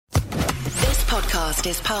podcast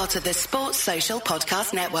is part of the Sports Social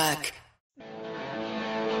Podcast Network.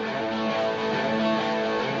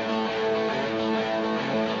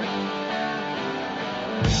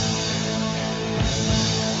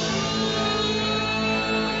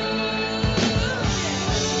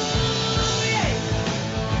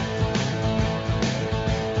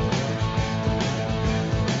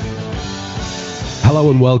 Hello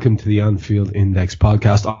and welcome to the Anfield Index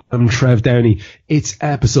podcast. I'm Trev Downey. It's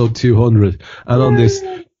episode 200, and on this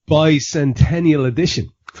bicentennial edition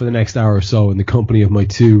for the next hour or so, in the company of my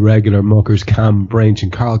two regular muckers, Cam Branch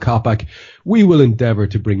and Carl Kopak, we will endeavour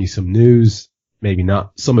to bring you some news, maybe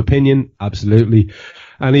not, some opinion, absolutely,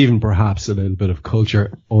 and even perhaps a little bit of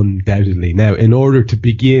culture, undoubtedly. Now, in order to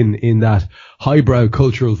begin in that highbrow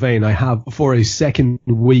cultural vein, I have for a second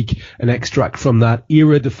week an extract from that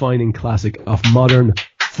era-defining classic of modern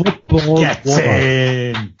football.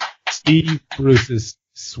 Steve Bruce's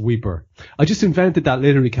Sweeper. I just invented that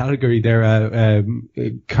literary category there,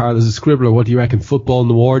 Carl, as a scribbler. What do you reckon? Football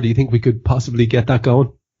noir? Do you think we could possibly get that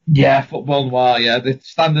going? Yeah, football noir, yeah. The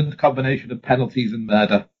standard combination of penalties and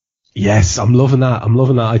murder. Yes, I'm loving that.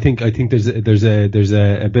 I think there's a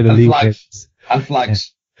bit of leeway. And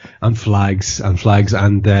flags. And flags and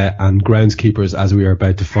groundskeepers, as we are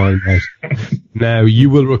about to find out. Now, you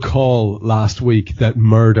will recall last week that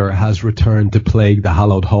murder has returned to plague the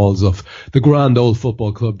hallowed halls of the grand old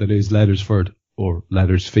football club that is Lettersford, or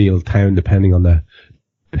Lettersfield Town, depending on the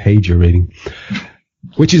page you're reading,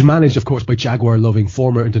 which is managed, of course, by Jaguar-loving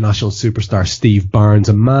former international superstar Steve Barnes,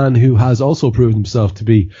 a man who has also proved himself to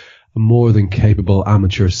be a more than capable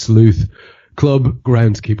amateur sleuth. Club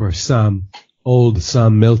groundskeeper Old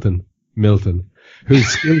Sam Milton, whose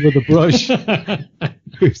skill with a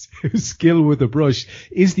brush,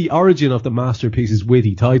 is the origin of the masterpiece's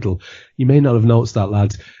witty title. You may not have noticed that,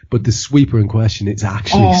 lads, but the sweeper in question, it's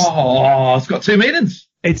actually... Oh, it's got two meanings.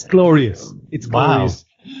 It's glorious. It's glorious.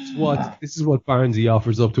 Wow. This is what Barnesy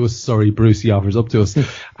offers up to us. Sorry, Brucey offers up to us.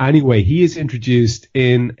 Anyway, he is introduced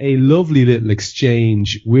in a lovely little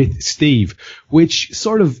exchange with Steve, which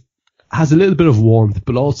sort of has a little bit of warmth,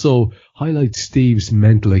 but also highlights Steve's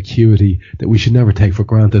mental acuity that we should never take for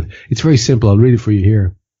granted. It's very simple. I'll read it for you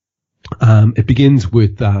here. It begins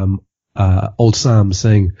with old Sam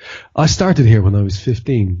saying, "I started here when I was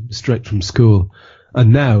 15, straight from school,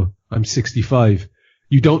 and now I'm 65.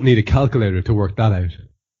 You don't need a calculator to work that out.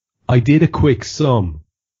 I did a quick sum,"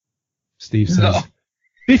 Steve says. No.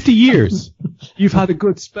 50 years. You've had a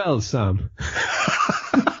good spell, Sam.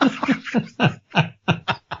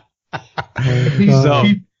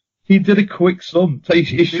 He did a quick sum. So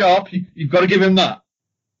he's sharp. You've got to give him that.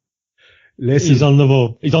 Listen, he's on the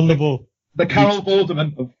ball. The Carol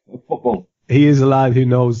Vorderman of football. He is a lad who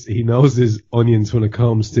knows his onions when it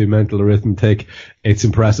comes to mental arithmetic. It's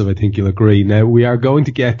impressive. I think you'll agree. Now, we are going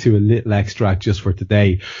to get to a little extract just for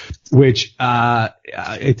today, which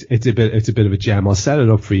it's a bit of a gem. I'll set it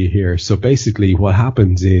up for you here. So basically, what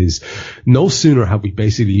happens is, no sooner have we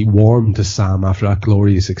basically warmed to Sam after that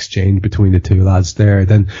glorious exchange between the two lads there,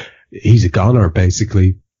 then he's a goner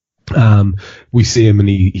basically. We see him, and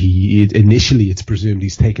he initially, it's presumed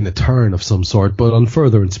he's taken a turn of some sort, but on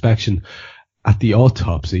further inspection at the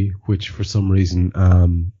autopsy, which for some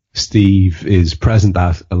reason Steve is present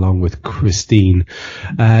at along with Christine,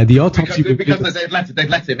 the autopsy because they'd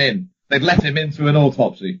let him in. They'd let him into an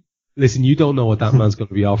autopsy. Listen, you don't know what that man's going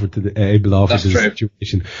to be offered to able to offer to the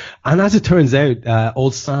situation. And as it turns out,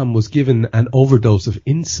 old Sam was given an overdose of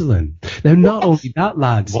insulin. Now, not only that,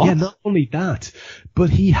 lads. What? Yeah, not only that,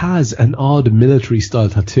 but he has an odd military-style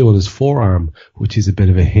tattoo on his forearm, which is a bit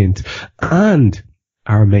of a hint. And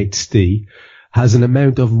our mate Steve has an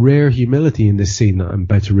amount of rare humility in this scene that I'm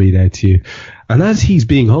about to read out to you. And as he's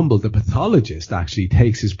being humbled, the pathologist actually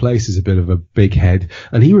takes his place as a bit of a big head,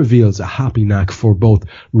 and he reveals a happy knack for both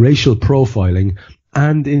racial profiling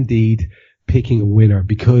and indeed picking a winner,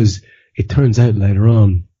 because it turns out later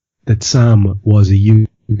on that Sam was a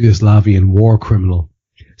Yugoslavian war criminal.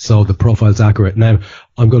 So the profile's accurate. Now,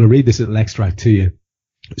 I'm going to read this little extract to you,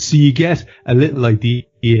 so you get a little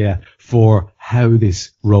idea for how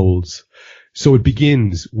this rolls. So it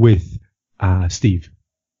begins with Steve.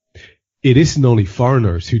 "It isn't only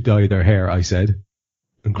foreigners who dye their hair," I said.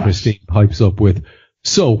 And Christine pipes up with,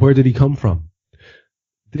 "So where did he come from?"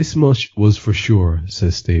 "This much was for sure,"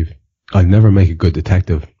 says Steve. "I'd never make a good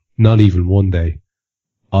detective. Not even one day."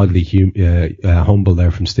 Oddly humble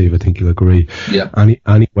there from Steve, I think you'll agree. Yeah.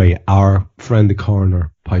 Anyway, our friend the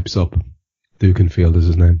coroner pipes up. Dukenfield is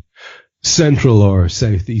his name. "Central or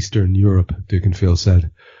Southeastern Europe," Dukenfield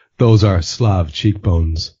said. "Those are Slav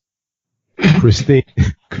cheekbones."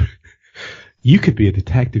 You could be a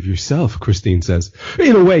detective yourself, Christine says.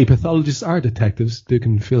 In a way, pathologists are detectives,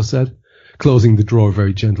 Dukenfield said, closing the drawer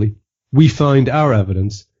very gently. We find our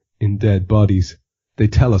evidence in dead bodies. They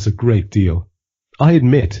tell us a great deal. I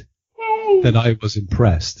admit that I was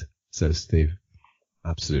impressed, says Steve.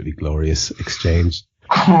 Absolutely glorious exchange.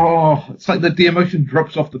 Oh, it's like the emotion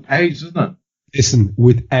drops off the page, isn't it? Listen,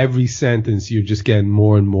 with every sentence, you're just getting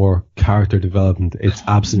more and more character development. It's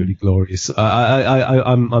absolutely glorious.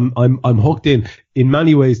 I'm hooked in. In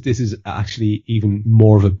many ways, this is actually even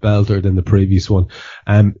more of a belter than the previous one.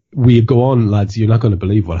 We go on, lads. You're not going to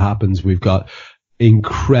believe what happens. We've got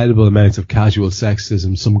incredible amounts of casual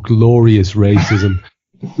sexism, some glorious racism.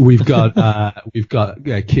 We've got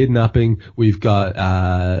kidnapping. We've got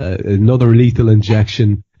another lethal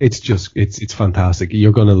injection. It's fantastic.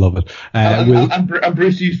 You're going to love it. And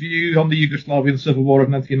Bruce's view on the Yugoslavian Civil War of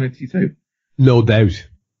 1992. No doubt.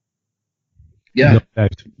 Yeah. No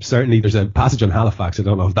doubt. Certainly, there's a passage on Halifax. I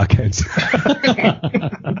don't know if that counts.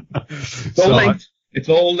 It's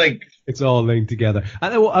all linked. It's all linked together.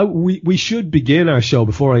 And we should begin our show,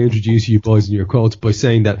 before I introduce you boys and your quotes, by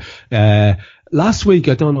saying that last week,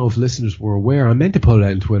 I don't know if listeners were aware, I meant to put it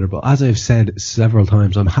out on Twitter, but as I've said several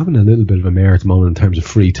times, I'm having a little bit of a mare at the moment in terms of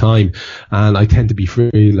free time, and I tend to be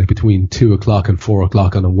free like between 2 o'clock and 4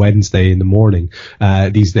 o'clock on a Wednesday in the morning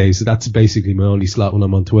these days. So that's basically my only slot when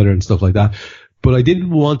I'm on Twitter and stuff like that. But I didn't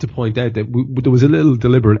want to point out that there was a little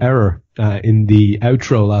deliberate error in the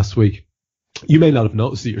outro last week. You may not have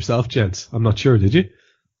noticed it yourself, gents. I'm not sure, did you?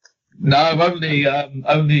 No,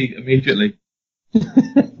 only immediately.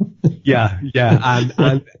 Yeah.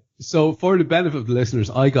 And so for the benefit of the listeners,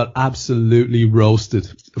 I got absolutely roasted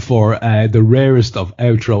for the rarest of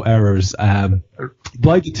outro errors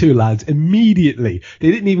by the two lads immediately.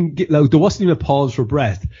 They didn't even get, there wasn't even a pause for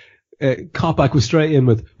breath. Copback was straight in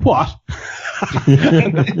with, what?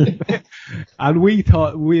 And we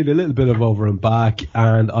thought we had a little bit of over and back,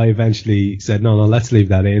 and I eventually said, no, let's leave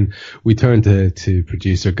that in. We turned to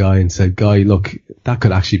producer Guy and said, Guy, look, that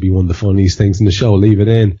could actually be one of the funniest things in the show, leave it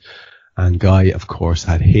in. And Guy, of course,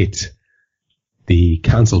 had hit the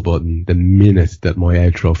cancel button the minute that my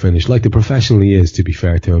outro finished, like the professional he is, to be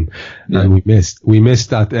fair to him. Yeah. And we missed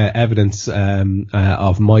that evidence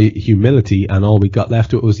of my humility, and all we got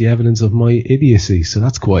left with was the evidence of my idiocy. So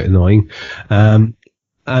that's quite annoying.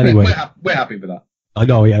 Anyway, we're happy with that. I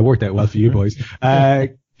know, yeah, it worked out well for you boys.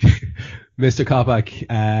 Mr. Coppack,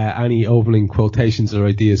 any opening quotations or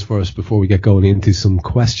ideas for us before we get going into some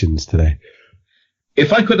questions today?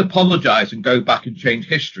 If I could apologise and go back and change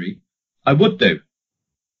history, I would do.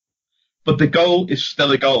 But the goal is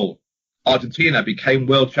still a goal. Argentina became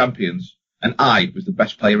world champions, and I was the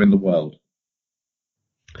best player in the world.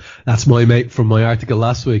 That's my mate from my article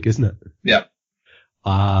last week, isn't it? Yeah.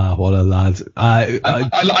 Ah, what a lad.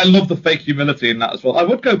 I love the fake humility in that as well. I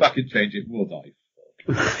would go back and change it, would I?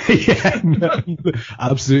 Yeah, no,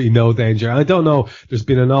 absolutely no danger. I don't know, there's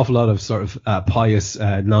been an awful lot of sort of pious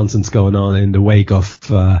nonsense going on in the wake of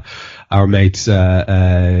our mate's,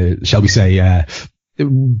 shall we say,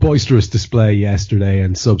 boisterous display yesterday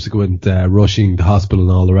and subsequent rushing the hospital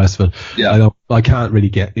and all the rest of it. Yeah. I can't really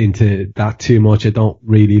get into that too much. I don't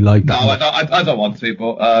really like that. No, I don't want to,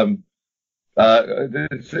 but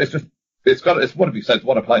it's what have you said,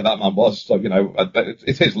 what a player that man was. So, you know,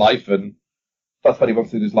 it's his life, and that's what he wants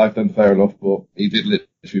to do in his life, then fair enough, but he did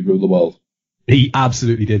literally rule the world. He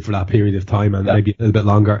absolutely did for that period of time, and maybe a little bit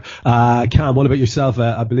longer. Cam, what about yourself?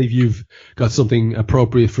 I believe you've got something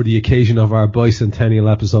appropriate for the occasion of our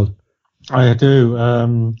bicentennial episode. I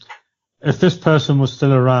do. If this person was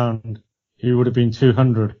still around, he would have been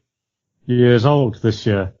 200 years old this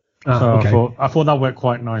year. Okay. I thought that worked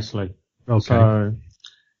quite nicely. Okay. So,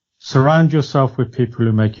 surround yourself with people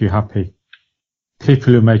who make you happy,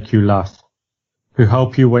 people who make you laugh, who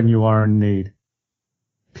help you when you are in need,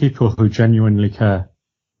 people who genuinely care.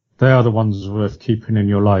 They are the ones worth keeping in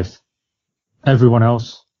your life. Everyone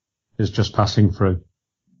else is just passing through.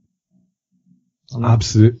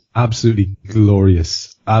 Absolutely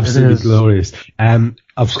glorious. Absolutely glorious.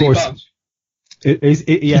 Of Steve course. Barnes.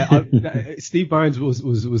 Steve Barnes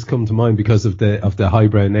was come to mind because of the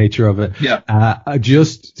highbrow nature of it. Yeah.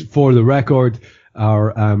 Just for the record,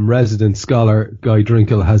 our resident scholar Guy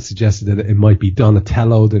Drinkle has suggested that it might be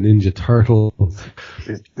Donatello the Ninja Turtle.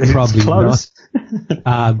 Probably close.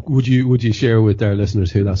 Not. Would you share with our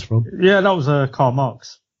listeners who that's from? Yeah, that was Karl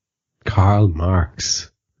Marx. Karl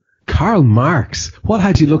Marx. What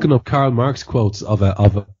had you looking up Karl Marx quotes of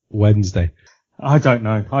a Wednesday? I don't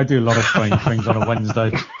know. I do a lot of strange things on a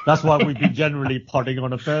Wednesday. That's why we've been generally podding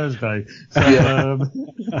on a Thursday. So,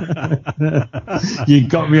 you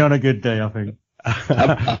got me on a good day, I think.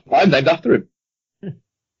 I'm named after him.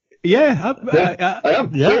 Yeah, I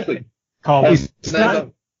am. Yeah. Seriously. Carl, Is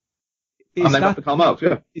that after Karl Marx,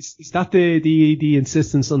 yeah. is that the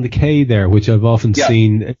insistence on the K there, which I've often Yeah.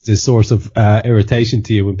 seen as a source of irritation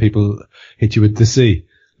to you when people hit you with the C?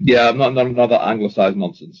 Yeah, I'm not that anglicised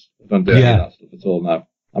nonsense. I don't do any of that stuff at all now.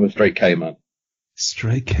 I'm a straight K man.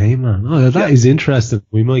 Straight K, man. Oh, that is interesting.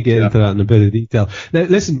 We might get into that in a bit of detail. Now,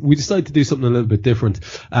 listen, we decided to do something a little bit different.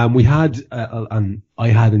 We had, and I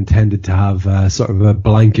had intended to have sort of a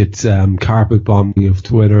blanket carpet bombing of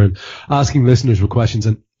Twitter and asking listeners for questions,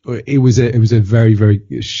 and it was a very,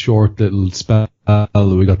 very short little spell that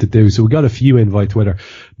we got to do. So we got a few in via Twitter,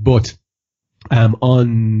 but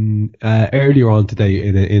earlier on today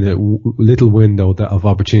in a little window of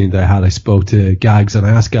opportunity that I had, I spoke to Gags, and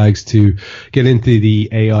I asked Gags to get into the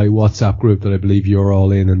AI WhatsApp group that I believe you're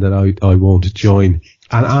all in and that I won't join,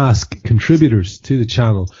 and ask contributors to the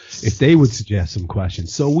channel if they would suggest some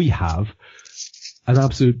questions. So we have an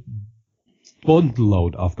absolute bundle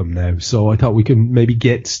load of them now. So I thought we could maybe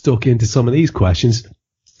get stuck into some of these questions.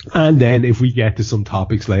 And then if we get to some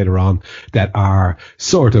topics later on that are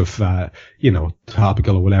sort of,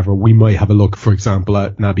 topical or whatever, we might have a look, for example,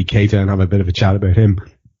 at Naby Keita and have a bit of a chat about him.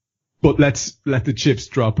 But let's let the chips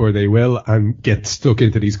drop where they will and get stuck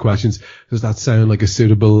into these questions. Does that sound like a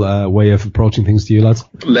suitable way of approaching things to you, lads?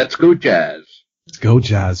 Let's go Jazz. Let's go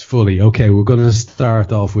Jazz fully. Okay, we're going to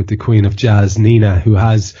start off with the Queen of Jazz, Nina, who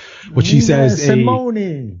has what she says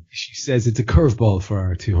she says it's a curveball for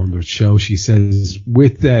our 200 show. She says,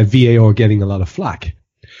 with VAR getting a lot of flack,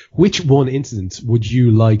 which one incident would you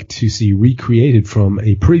like to see recreated from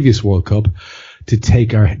a previous World Cup to take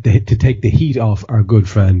the heat off our good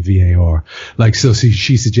friend VAR? Like, so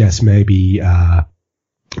she suggests maybe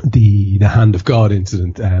the hand of God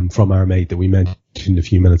incident from our mate that we mentioned a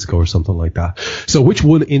few minutes ago or something like that. So which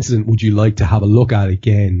one incident would you like to have a look at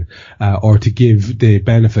again, or to give the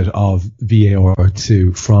benefit of VAR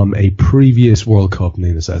to from a previous World Cup,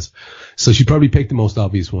 Nina says. So she probably picked the most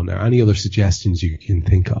obvious one there. Any other suggestions you can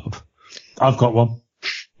think of? I've got one.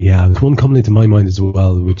 Yeah, there's one coming into my mind as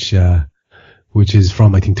well, which is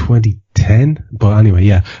from, I think, 2010. But anyway,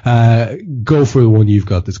 yeah. Go for the one you've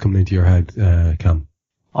got that's coming into your head, Cam.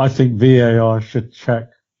 I think VAR should check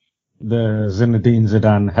the Zinedine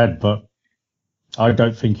Zidane headbutt. I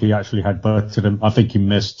don't think he actually headbutted him. I think he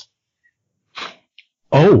missed.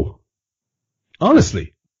 Oh,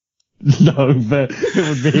 honestly? No, but it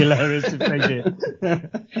would be hilarious if they did.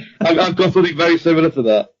 I've got something very similar to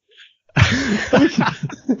that.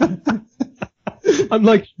 I'm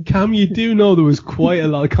like, Cam, you do know there was quite a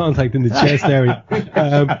lot of contact in the chest area.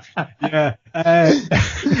 Yeah.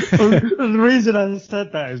 The reason I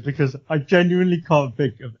said that is because I genuinely can't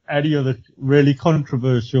think of any other really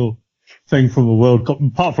controversial thing from a World Cup,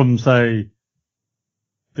 apart from, say,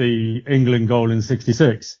 the England goal in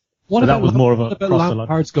 '66. That was more of a cross.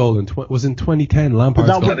 Lampard's goal was in 2010. Lampard's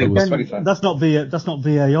goal that's not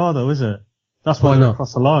VAR though, is it? That's why they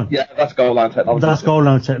cross the line. Yeah, that's goal line technology. That's goal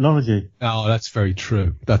line technology. Oh, that's very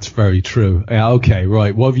true. That's very true. Yeah, okay,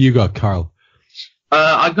 right. What have you got, Carl?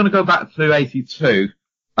 I'm going to go back to 82.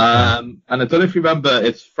 And I don't know if you remember,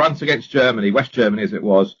 it's France against Germany, West Germany as it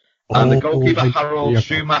was. And the goalkeeper, Harold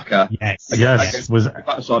Schumacher. Yes. Was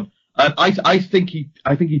that's on. And I think he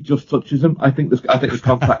just touches him. I think there's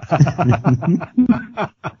contact.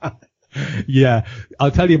 Yeah.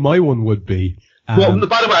 I'll tell you, my one would be, well,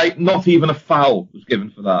 by the way, not even a foul was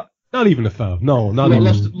given for that. Not even a foul. No, not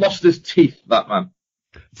even. Lost his teeth, that man.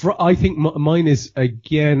 I think mine is,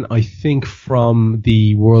 again, I think from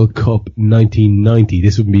the World Cup 1990.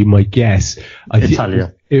 This would be my guess.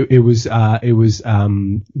 Italia. It was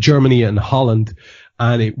Germany and Holland,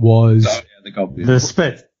 and it was the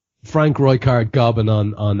spit. Frank Rijkaard gobbing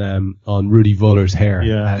on Rudy Vuller's hair.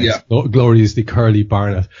 Yeah. Gloriously curly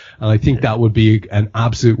Barnett. And I think that would be an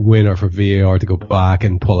absolute winner for VAR to go back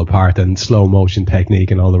and pull apart, and slow motion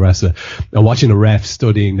technique and all the rest of it. And watching a ref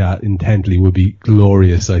studying that intently would be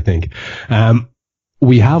glorious, I think.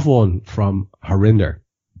 We have one from Harinder.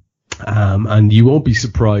 And you won't be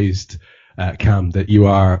surprised, Cam, that you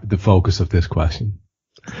are the focus of this question.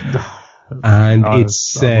 And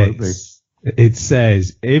it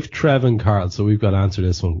says, if Trev and Carl, so we've got to answer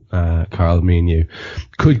this one, Carl, me and you,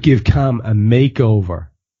 could give Cam a makeover,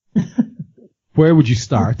 where would you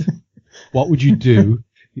start? What would you do?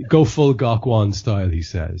 Go full Gok1 style, he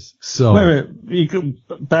says. So, wait, you can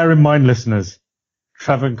bear in mind, listeners,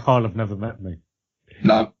 Trev and Carl have never met me.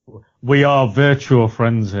 No. We are virtual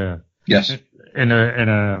friends here. Yes. In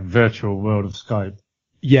a virtual world of Skype.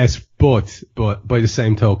 Yes, but by the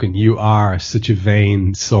same token, you are such a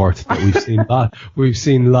vain sort that we've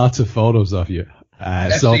seen lots of photos of you.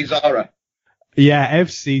 FC Zara. Yeah,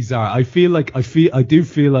 FCs are. I do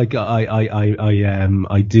feel like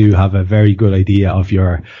I do have a very good idea of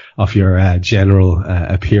your general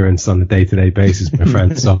appearance on a day-to-day basis, my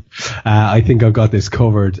friend. So, I think I've got this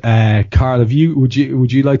covered. Carl, would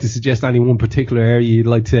you like to suggest any one particular area you'd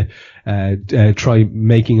like to try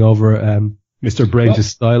making over Mr. Braves'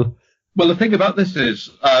 style? Well, the thing about this is,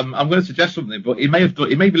 I'm going to suggest something, but he may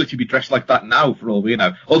literally be dressed like that now, for all we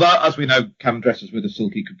know. Although, as we know, Cam dresses with a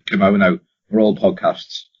silky kimono for all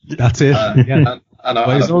podcasts. That's it. Yeah.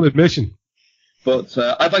 By his own admission. But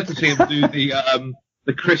I'd like to see him do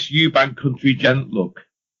the Chris Eubank country gent look.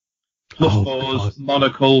 Plus fours,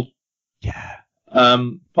 monocle. Yeah.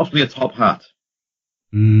 Possibly a top hat.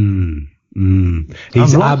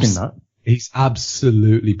 He's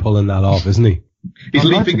absolutely pulling that off, isn't he?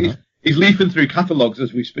 He's leafing through catalogues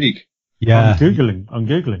as we speak. Yeah. I'm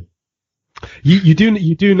Googling. You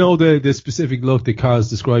do know the specific look that Carl's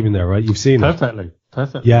describing there, right? You've seen it.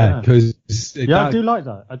 Perfectly. Yeah, because I do like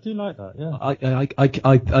that. Yeah.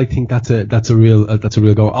 I think that's a real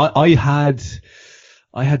goal. I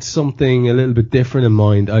had something a little bit different in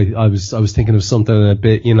mind. I was thinking of something a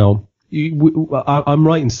bit, I'm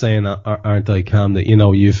right in saying, aren't I, Cam, that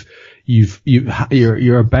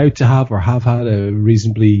you're about to have or have had a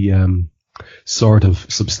reasonably sort of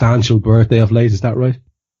substantial birthday of late. Is that right?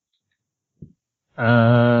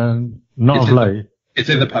 Not of late. It's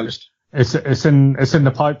in the post. It's in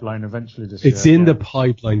the pipeline eventually this year. It's in the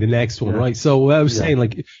pipeline, the next one, right? So I was saying,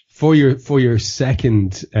 like, for your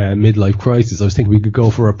second midlife crisis, I was thinking we could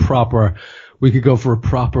go for a proper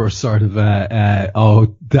sort of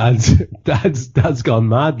dad's gone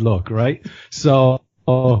mad look, right? So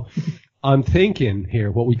I'm thinking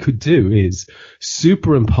here what we could do is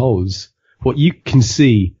superimpose what you can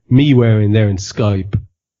see me wearing there in Skype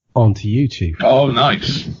onto YouTube. Oh,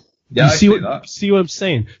 nice. Yeah, see what I'm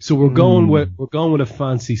saying? So we're going with a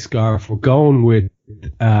fancy scarf. We're going with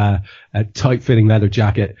a tight fitting leather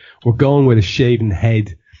jacket. We're going with a shaven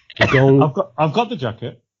head. I've got the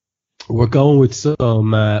jacket. We're going with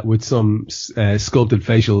some sculpted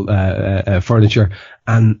facial furniture,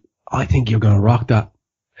 and I think you're going to rock that.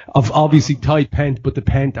 Of obviously tight pant, but the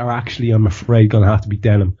pant are actually, I'm afraid, going to have to be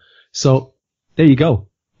denim. So there you go.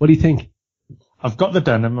 What do you think? I've got the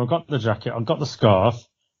denim. I've got the jacket. I've got the scarf.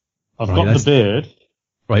 I've got the beard.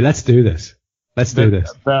 Right, let's do this.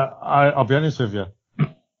 But I'll be honest with you.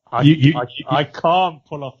 I can't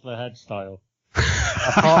pull off the hairstyle.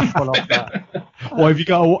 I can't pull off that. Why have you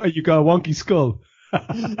got a wonky skull?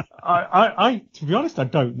 I to be honest, I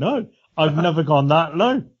don't know. I've never gone that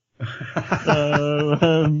low.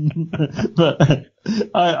 But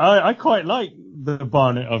I quite like the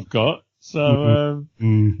barnet I've got. So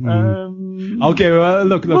okay,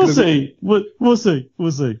 look. We'll see.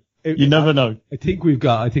 You never know. I think we've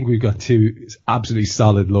got two absolutely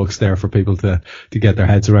solid looks there for people to get their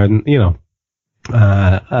heads around. They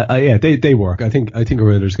work. I think our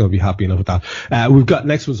reader's going to be happy enough with that. We've got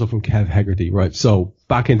next one's up from Kev Hegarty, right? So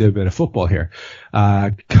back into a bit of football here.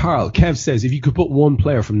 Kev says, if you could put one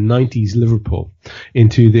player from 90s Liverpool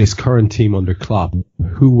into this current team under Klopp,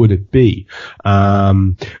 who would it be?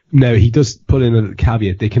 Now he does put in a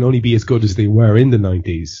caveat. They can only be as good as they were in the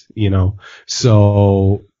 90s,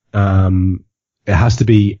 so, it has to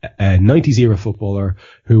be a 90s era footballer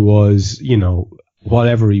who was,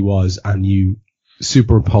 whatever he was, and you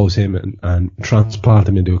superimpose him and transplant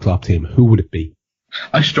him into a Klopp team. Who would it be?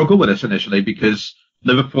 I struggled with this initially because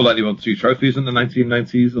Liverpool only won 2 trophies in the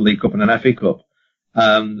 1990s, the League Cup and an FA Cup.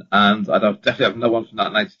 And I'd definitely have no one from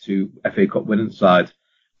that 92 FA Cup winning side.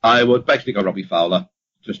 I would basically go Robbie Fowler,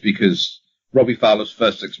 just because Robbie Fowler's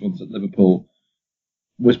first 6 months at Liverpool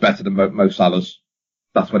was better than Mo Salah's.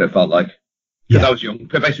 That's what it felt like. Because I was young,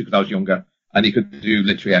 basically because I was younger, and he could do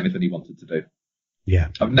literally anything he wanted to do. Yeah.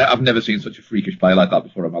 I've never seen such a freakish player like that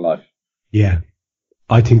before in my life. Yeah.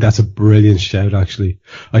 I think that's a brilliant shout, actually.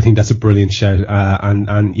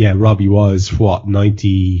 And yeah, Robbie was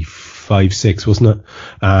 95, 6, wasn't it?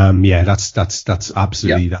 That's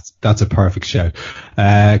absolutely, that's a perfect shout.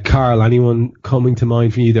 Carl, anyone coming to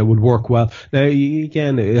mind for you that would work well? Now,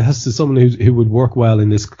 again, it has to be someone who would work well in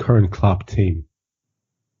this current Klopp team.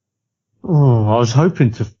 Oh, I was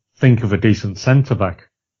hoping to think of a decent centre back.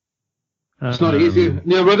 It's not easy.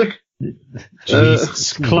 Neil Ruddock?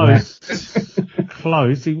 Close. Well,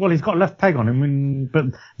 he's got a left peg on him, but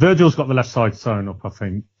Virgil's got the left side sewn up, I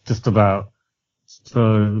think, just about.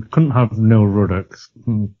 So couldn't have Neil Ruddock.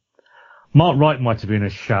 Mark Wright might have been a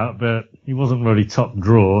shout, but he wasn't really top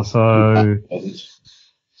draw. So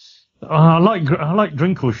I like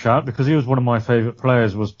Drinkle's shout because he was one of my favourite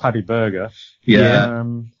players. Was Paddy Berger? Yeah.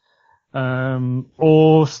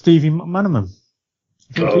 Or Stevie McManaman.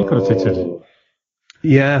 I think he could have fitted.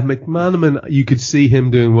 Yeah, McManaman, you could see him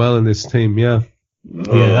doing well in this team, yeah.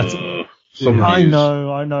 Yeah, that's... I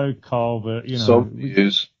know, Carl, but, you know... Some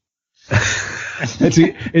views.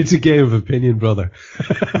 It's a game of opinion, brother.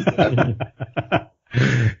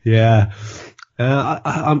 Yeah.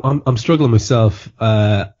 I'm struggling myself.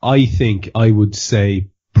 I think I would say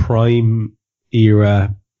prime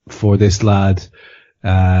era for this lad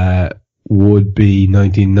would be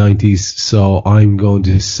 1990s. So I'm going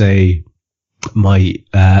to say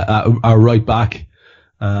our right back,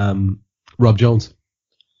 Rob Jones.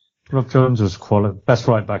 Rob Jones was best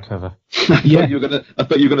right back ever. I thought you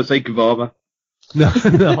were gonna say Kavama. No.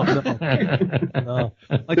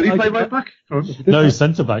 Did he play right back? No, he's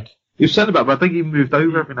centre back. He was centre back, but I think he moved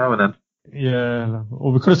over every now and then. Yeah,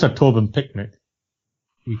 or we could have said Torben Picnic.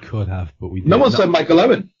 We could have, but we didn't. No one said Michael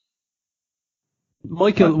Owen.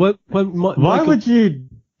 Michael, why would you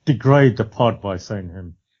degrade the pod by saying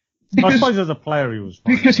him? I suppose as a player he was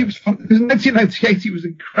fine. Because he was fun. In 1998 he was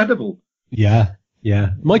incredible. Yeah.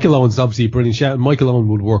 Michael Owen's obviously a brilliant shout. Michael Owen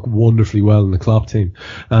would work wonderfully well in the Klopp team.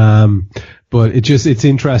 But it's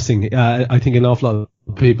interesting. I think an awful lot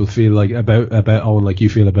of people feel like about Owen like you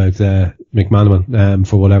feel about McManaman,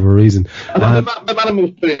 for whatever reason. McManaman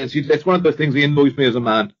was brilliant. It's one of those things that annoys me as a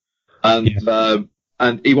man. And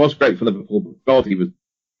he was great for Liverpool, but God, he was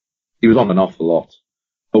on and off a lot.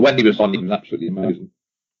 But when he was on, he was absolutely amazing.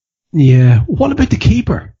 Yeah. What about the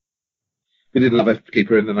keeper? We didn't have a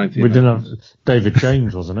keeper in the 1990s. We didn't have David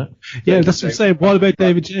James, wasn't it? Yeah, that's what I'm saying. What about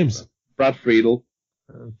David James? Brad Friedel.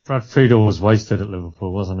 Brad Friedel was wasted at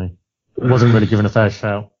Liverpool, wasn't he? Wasn't really given a fair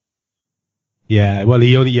shout. Yeah, well,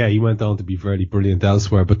 he went on to be very brilliant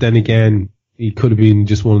elsewhere. But then again, he could have been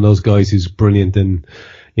just one of those guys who's brilliant and,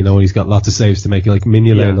 you know, he's got lots of saves to make, like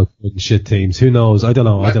Mignolet look good in shit teams. Who knows? I don't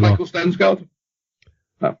know. Michael Stensgaard?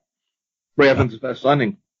 No. Ray Evans' best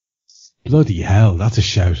signing. Bloody hell, that's a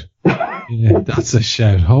shout. Yeah, that's a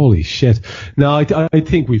shout. Holy shit. No, I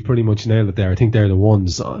think we've pretty much nailed it there. I think they're the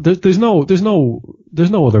ones. There's no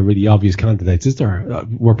other really obvious candidates, is there?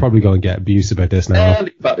 We're probably going to get abuse about this now.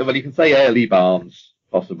 Well, you can say Early Barnes,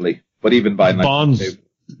 possibly. But even by Barnes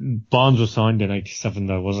was signed in 87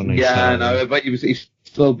 though, wasn't he? Yeah, no, but he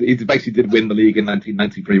basically did win the league in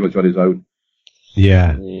 1990 pretty much on his own.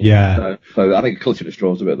 Yeah. So I think clutching at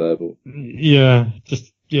straws a bit there, but.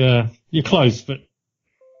 Yeah, you're close, but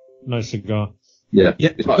no cigar. Yeah.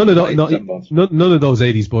 None of those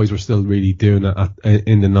 80s boys were still really doing it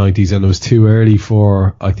in the 90s, and it was too early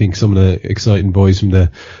for, I think, some of the exciting boys from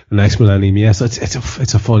the next millennium. Yes,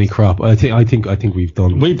 it's a funny crop. I think we've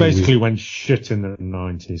done. We basically went shit in the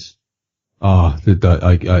 90s. Oh,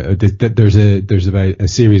 there's about a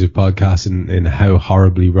series of podcasts in how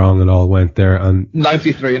horribly wrong it all went there, and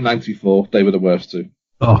 93 and 94, they were the worst two.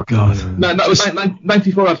 Oh God. No,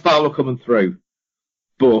 94 had Fowler coming through,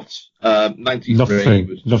 but 93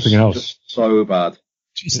 was nothing else. Just so bad.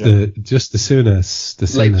 Just the Souness,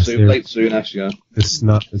 late Souness, yeah. It's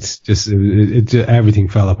everything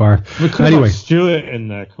fell apart. We could have Stewart in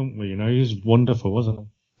there, couldn't we? You know, he was wonderful, wasn't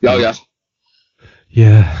he? Oh yeah.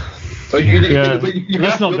 Yeah. So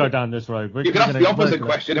let's not go down this road. You can ask the opposite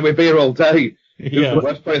question, and we'd be here all day. Yeah. The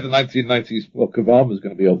worst player of the 1990s, well, Kavama's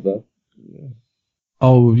going to be up there. Yeah.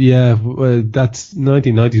 Oh yeah, well, that's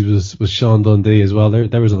 1990s was Sean Dundee as well.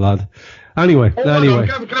 There was a lad. Anyway. Can I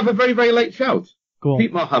have a very, very late shout? Go on.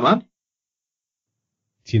 Pete Mohammed.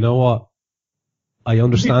 Do you know what? I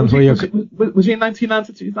understand where you're. Was he in 1999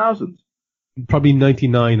 to 2000? Probably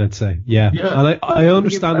 99, I'd say. Yeah. And I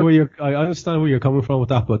understand where you're coming from with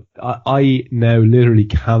that, but I now literally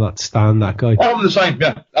cannot stand that guy. Oh, I'm the same.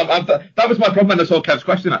 Yeah. That was my problem when I saw Kev's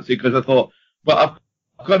question actually, because I thought, well,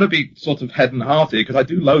 I've got to be sort of head and heart here because I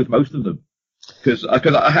do loathe most of them. Because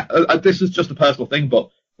this is just a personal thing,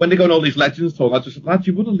 but when they go on all these Legends tours, I just lad,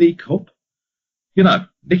 you won a League Cup. You know,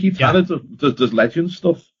 Nicky Tanner does Legends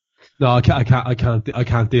stuff. No, I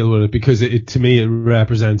can't deal with it because to me it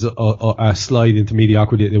represents a slide into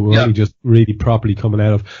mediocrity that we're only just really properly coming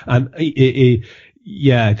out of, and it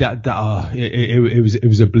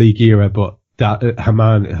was a bleak era, but that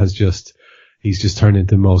Haman he's just turned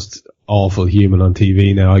into the most awful human on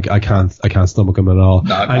TV now. I can't stomach him at all.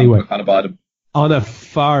 No, anyway, I can't abide him. On a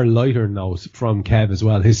far lighter note from Kev as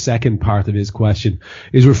well, his second part of his question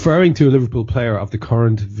is referring to a Liverpool player of the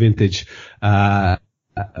current vintage, well,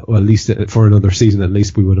 at least for another season, at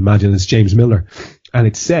least we would imagine, it's James Milner. And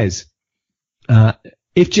it says,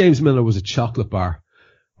 if James Milner was a chocolate bar,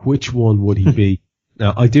 which one would he be?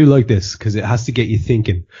 Now, I do like this because it has to get you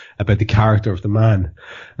thinking about the character of the man,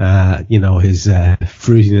 his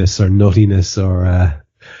fruitiness or nuttiness or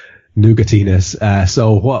nougatiness.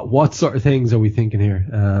 So what sort of things are we thinking here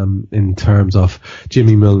in terms of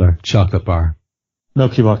Jimmy Milner chocolate bar?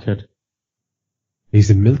 Milky Bar Kid. He's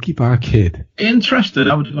a Milky Bar Kid. Interested,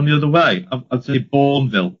 I would have gone the other way. I'd say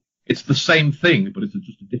Bourneville. It's the same thing, but it's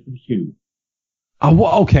just a different hue.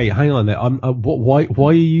 Oh, okay, hang on there. Why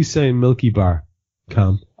are you saying Milky Bar,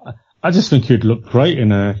 Cam? I just think you'd look great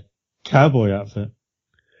in a cowboy outfit.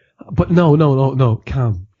 But no,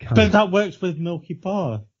 Cam. But that works with Milky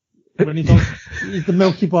Bar. When he's the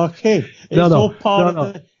Milky Bar Kid. It's all part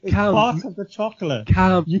of the chocolate.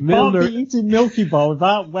 Cam, you Milner, can't be eating Milky Bar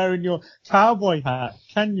without wearing your cowboy hat,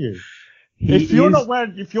 can you? If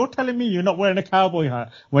you're telling me you're not wearing a cowboy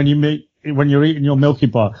hat when you're eating your Milky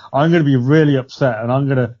Bar, I'm going to be really upset and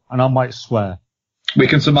I might swear. We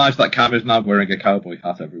can surmise that Cam is now wearing a cowboy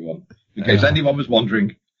hat, everyone. In case anyone was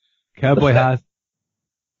wondering. Cowboy hat.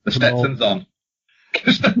 The Stetson's on.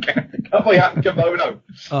 Cowboy hat and kimono.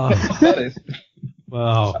 Oh. That is.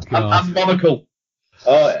 Oh, God. And monocle.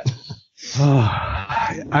 Oh,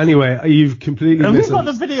 yeah. Anyway, you've completely Have we got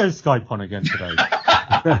the video Skype on again today?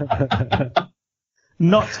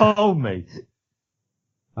 Not told me.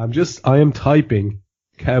 I am typing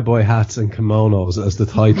cowboy hats and kimonos as the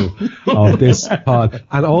title of this pod.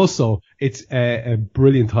 And also, it's a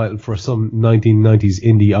brilliant title for some 1990s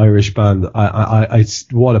indie Irish band.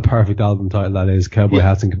 What a perfect album title that is, Cowboy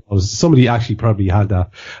Hats and Kimonos. Somebody actually probably had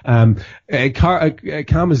that.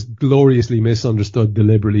 Cam has gloriously misunderstood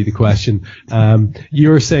deliberately the question.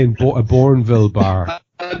 You're saying a Bourneville bar.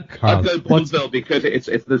 I'd go Bourneville because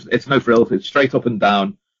it's no frills. It's straight up and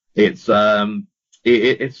down. It's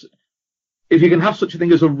if you can have such a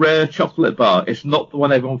thing as a rare chocolate bar, it's not the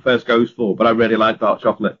one everyone first goes for, but I really like dark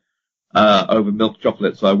chocolate over milk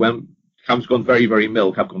chocolate. So when Cam's gone very, very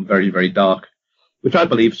milk, I've gone very, very dark, which I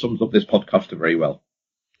believe sums up this podcaster very well.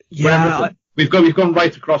 Yeah. We've gone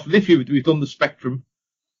right across. Literally, we've done the spectrum,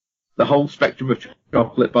 the whole spectrum of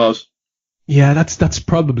chocolate bars. Yeah, that's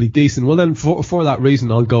probably decent. Well, then for that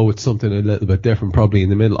reason, I'll go with something a little bit different, probably in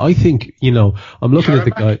the middle. I think, I'm looking at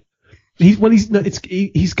the guy.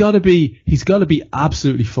 He's got to be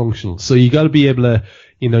absolutely functional. So you got to be able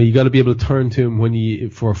to turn to him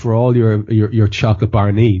for all your chocolate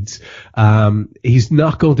bar needs. He's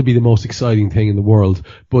not going to be the most exciting thing in the world,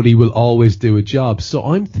 but he will always do a job. So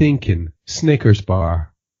I'm thinking Snickers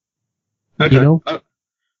bar. Okay.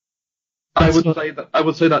 I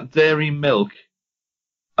would say that Dairy Milk,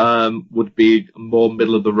 would be a more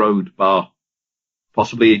middle of the road bar,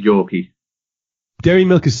 possibly a Yorkie. Dairy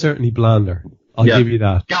Milk is certainly blander. I'll give you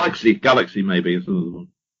that. Galaxy maybe is another one.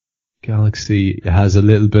 Galaxy has a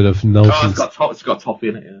little bit of notions. It's got toffee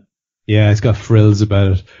in it, yeah. Yeah, it's got frills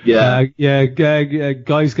about it. Yeah.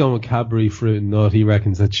 Guy's going with Cadbury fruit and nut. He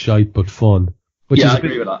reckons that's shite but fun. I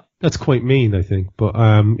agree with that. That's quite mean, I think. But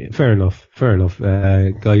fair enough.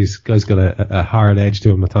 Guy's got a hard edge to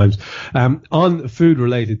him at times. On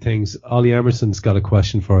food-related things, Ollie Emerson's got a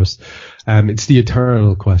question for us. It's the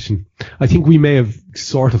eternal question. I think we may have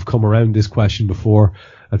sort of come around this question before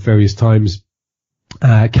at various times.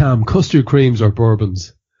 Cam, custard creams or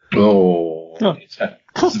bourbons?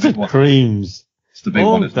 Custard creams. It's the big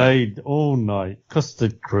all one, isn't day, it? all night.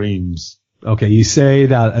 Custard creams. Okay, you say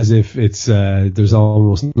that as if it's there's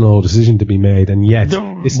almost no decision to be made, and yet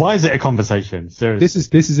why is it a conversation? Seriously.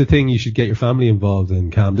 This is a thing you should get your family involved in,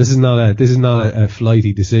 Cam. This is not a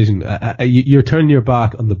flighty decision. You're turning your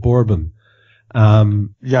back on the bourbon.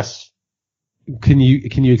 Yes. Can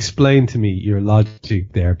you explain to me your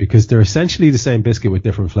logic there? Because they're essentially the same biscuit with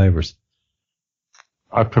different flavors.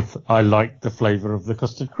 I like the flavour of the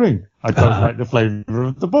custard cream. I don't like the flavour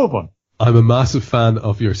of the bourbon. I'm a massive fan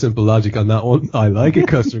of your simple logic on that one. I like a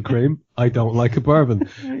custard cream. I don't like a bourbon.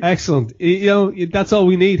 Excellent. That's all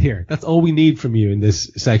we need here. That's all we need from you in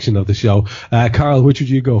this section of the show. Carl, which would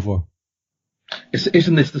you go for?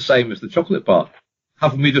 Isn't this the same as the chocolate bar?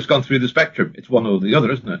 Haven't we just gone through the spectrum? It's one or the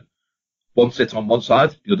other, isn't it? One sits on one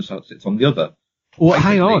side, the other side sits on the other. Well,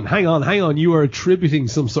 hang on. You are attributing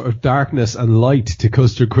some sort of darkness and light to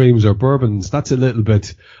custard creams or bourbons. That's a little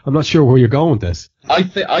bit, I'm not sure where you're going with this. I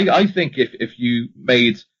think if you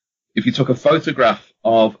took a photograph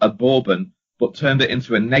of a bourbon but turned it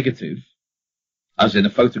into a negative, as in a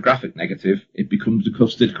photographic negative, it becomes a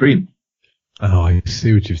custard cream. Oh, I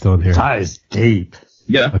see what you've done here. That is deep.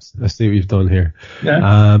 Yeah. I see what you've done here.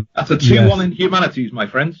 Yeah. That's a 2-1 in humanities, my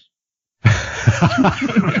friends.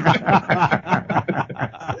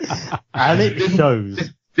 And it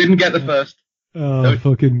shows. Didn't get the first. Oh,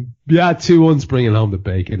 fucking, 2-1's bringing home the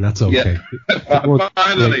bacon. That's okay. Yeah.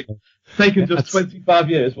 Finally. Taken just 25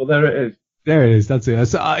 years. Well, there it is. There it is. That's it.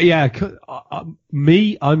 So, I'm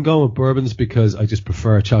going with bourbons because I just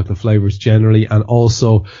prefer chocolate flavors generally, and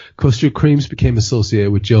also custard creams became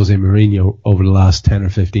associated with Jose Mourinho over the last 10 or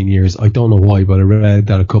 15 years. I don't know why, but I read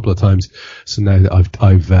that a couple of times. So now that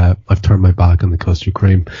I've turned my back on the custard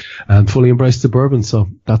cream and fully embraced the bourbon. So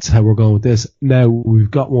that's how we're going with this. Now we've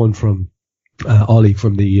got one from Ollie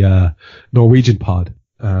from the Norwegian pod.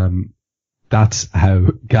 That's how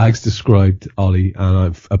Gags described Ollie, and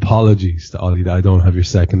I've apologies to Ollie that I don't have your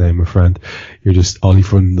second name, my friend. You're just Ollie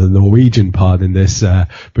from the Norwegian pod in this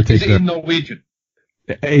particular. Is it in Norwegian?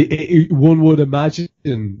 One would imagine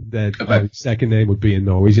that Ollie's second name would be in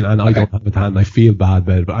Norwegian, and I don't have it to hand. I feel bad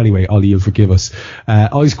about it, but anyway, Ollie, you'll forgive us.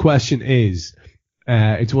 Ollie's question is,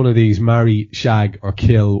 it's one of these marry, shag or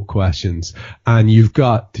kill questions, and you've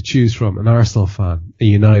got to choose from an Arsenal fan, a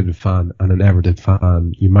United fan and an Everton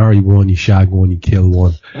fan. You marry one, you shag one, you kill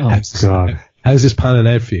one. God. How's this panning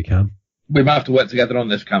out for you, Cam? We might have to work together on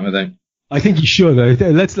this, Cam, I think. I think you should.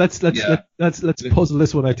 Let's puzzle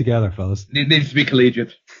this one out together, fellas. It needs to be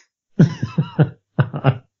collegiate.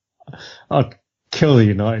 I'd kill the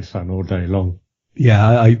United fan all day long.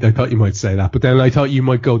 Yeah, I thought you might say that, but then I thought you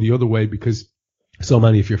might go the other way because so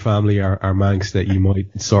many of your family are Manx that you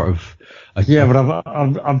might sort of. But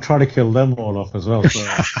I'm trying to kill them all off as well. So.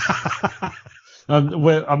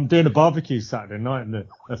 I'm doing a barbecue Saturday night, and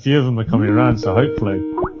a few of them are coming around, so hopefully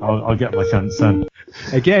I'll get my chance then.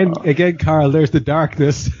 Again, Carl, there's the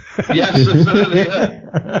darkness. Yes, absolutely.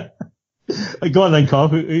 Yeah. Go on then, Carl.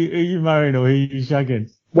 Who are you marrying or who are you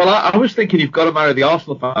shagging? Well, I was thinking you've got to marry the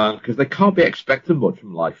Arsenal fan because they can't be expecting much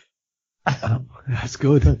from life. Oh, that's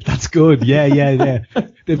good. That's good. Yeah.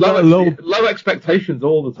 They've got low expectations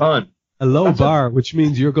all the time. A low bar, which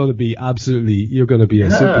means you're going to be a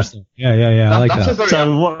superstar. Yeah. I like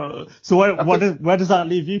that. So where does that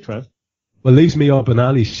leave you, Trev? Well, leaves me up and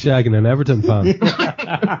Ali shagging an Everton fan.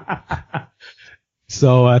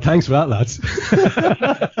 So thanks for that, lads.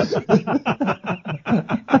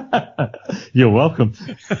 You're welcome.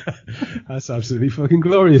 That's absolutely fucking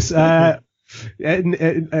glorious.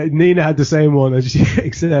 Nina had the same one,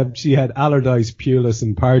 except she had Allardyce, Pulis,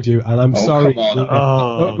 and Pardew. And I'm sorry,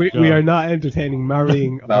 we are not entertaining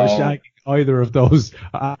marrying or shagging either of those,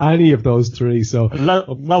 any of those three. So,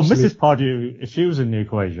 well, Mrs. Pardew, if she was in the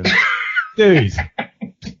equation,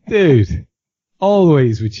 dude,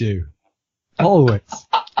 always with you, always.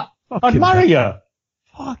 I'd marry her.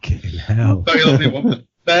 Fucking hell.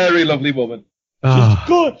 Very lovely woman. She's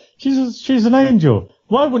good. She's an angel.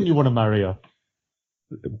 Why wouldn't you want to marry her?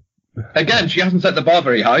 Again, she hasn't set the bar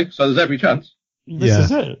very high, so there's every chance. This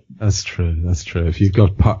is it. That's true. If you've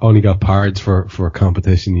got only got pards for a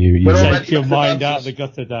competition, you take your mind out the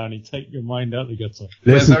gutter, Downey. Take your mind out the gutter.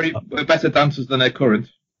 We're better dancers than their current.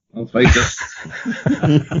 I'll face it.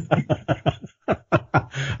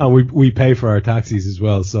 And we pay for our taxis as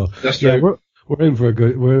well. So that's true. We're in for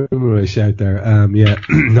a shout there.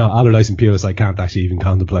 No, Allardyce and Pulis, I can't actually even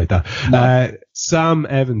contemplate that. No. Sam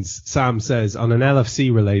Evans, says on an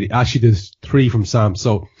LFC related, actually there's three from Sam.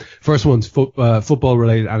 So first one's football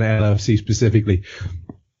related and LFC specifically.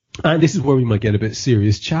 And this is where we might get a bit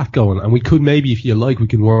serious chat going. And we could maybe, if you like, we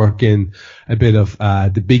can work in a bit of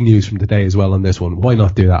the big news from today as well on this one. Why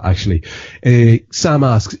not do that, actually? Sam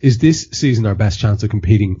asks, is this season our best chance of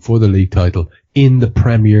competing for the league title in the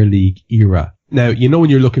Premier League era? Now, when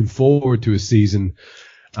you're looking forward to a season,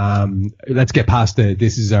 let's get past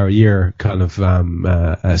this is our year kind of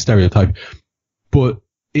stereotype. But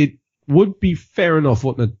it would be fair enough,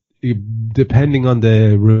 wouldn't it, depending on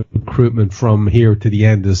the recruitment from here to the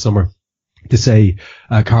end of the summer, to say,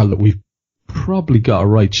 Carl, that we've probably got a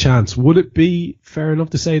right chance. Would it be fair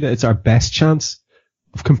enough to say that it's our best chance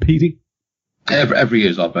of competing? Every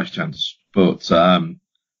year is our best chance, but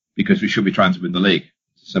because we should be trying to win the league.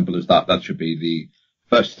 Simple as that. That should be the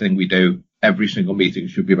first thing we do. Every single meeting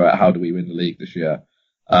should be about how do we win the league this year.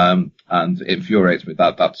 And it infuriates me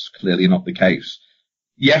that that's clearly not the case.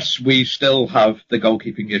 Yes, we still have the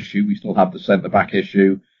goalkeeping issue. We still have the centre-back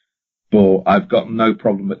issue. But I've got no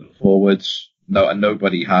problem with the forwards. No, and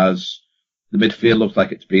nobody has. The midfield looks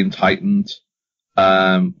like it's being tightened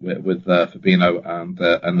with Fabinho and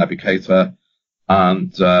Naby Keita.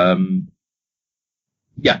 And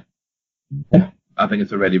I think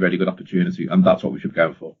it's a really, really good opportunity, and that's what we should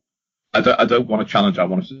go for. I don't want to challenge. I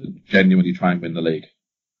want us to genuinely try and win the league.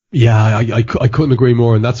 Yeah, I couldn't agree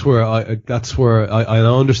more, and that's where I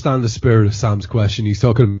understand the spirit of Sam's question. He's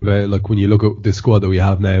talking about, like, when you look at the squad that we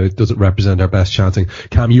have now, it doesn't represent our best chancing.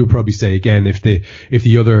 Cam, you would probably say again, if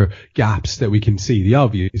the other gaps that we can see, the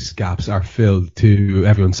obvious gaps, are filled to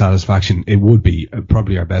everyone's satisfaction, it would be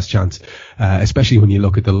probably our best chance, especially when you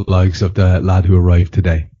look at the likes of the lad who arrived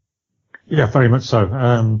today. Yeah, very much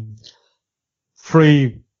so.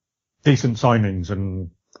 3 decent signings,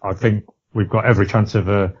 and I think we've got every chance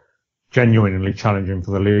of genuinely challenging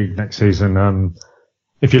for the league next season.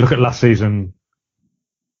 If you look at last season,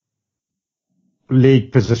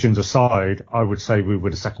 league positions aside, I would say we were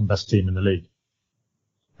the second best team in the league.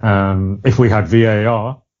 If we had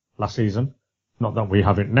VAR last season, not that we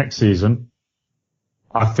have it next season,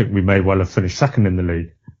 I think we may well have finished second in the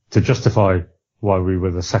league to justify why we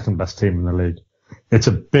were the second best team in the league. It's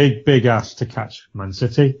a big, big ask to catch Man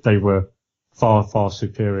City. They were far, far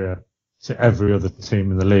superior to every other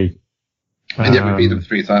team in the league. And yet we beat them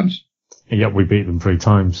 3 times. And yet we beat them 3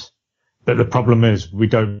 times. But the problem is we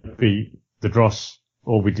don't beat the Dross,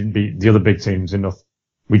 or we didn't beat the other big teams enough.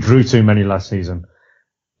 We drew too many last season.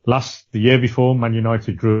 The year before, Man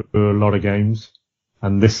United drew a lot of games.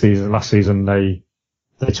 And last season, they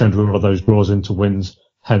turned a lot of those draws into wins,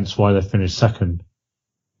 hence why they finished second.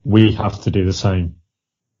 We have to do the same.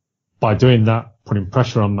 By doing that, putting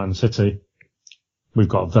pressure on Man City, we've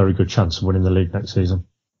got a very good chance of winning the league next season.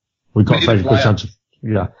 We've got a very good chance of,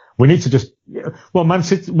 we need to just,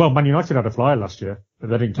 Man United had a flyer last year, but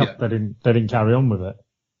they didn't carry on with it.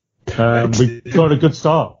 We got a good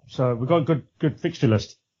start. So we've got a good fixture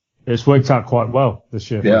list. It's worked out quite well this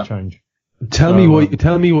year for a change. Tell me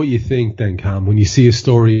what you think then, Cam, when you see a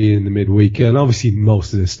story in the midweek, and obviously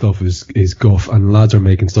most of this stuff is guff and lads are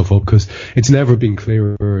making stuff up, because it's never been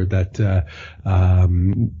clearer that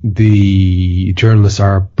the journalists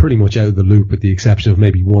are pretty much out of the loop, with the exception of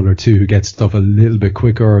maybe 1 or 2 who get stuff a little bit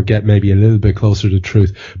quicker or get maybe a little bit closer to the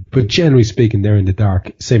truth. But generally speaking, they're in the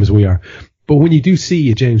dark, same as we are. But when you do see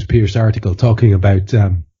a James Pearce article talking about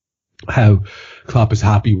how Klopp is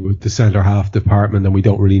happy with the centre half department and we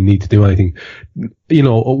don't really need to do anything. You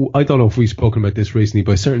know, I don't know if we've spoken about this recently,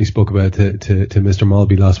 but I certainly spoke about it to Mr.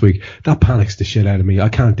 Malby last week. That panics the shit out of me. I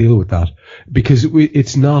can't deal with that because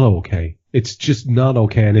it's not okay. It's just not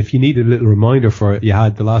okay. And if you need a little reminder for it, you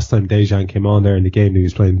had the last time Dejan came on there in the game that he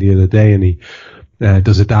was playing the other day, and he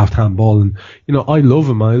does a daft handball. And, you know, I love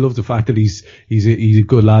him. I love the fact that he's a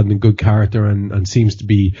good lad and a good character and seems to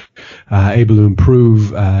be able to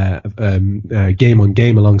improve game on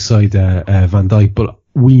game alongside Van Dijk. But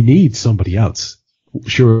we need somebody else,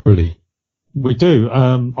 surely. We do.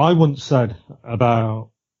 I once said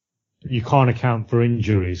about you can't account for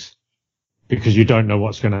injuries because you don't know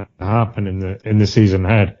what's going to happen in the season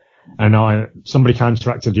ahead. And somebody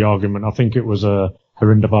counteracted the argument. I think it was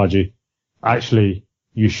Harinder Baji. Actually,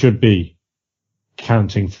 you should be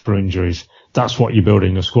counting for injuries. That's what you're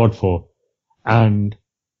building a squad for. And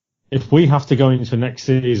if we have to go into next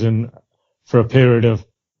season for a period of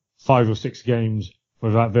 5 or 6 games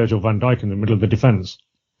without Virgil van Dijk in the middle of the defence,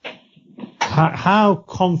 how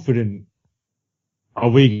confident are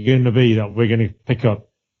we going to be that we're going to pick up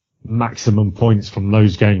maximum points from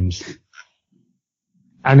those games?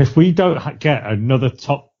 And if we don't get another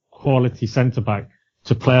top quality centre-back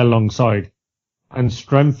to play alongside and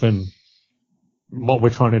strengthen what we're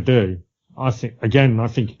trying to do, I just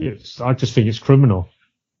think it's criminal.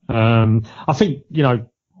 I think, you know,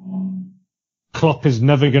 Klopp is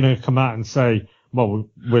never going to come out and say, well,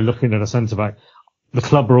 we're looking at a centre-back. The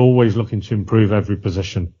club are always looking to improve every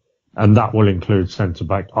position, and that will include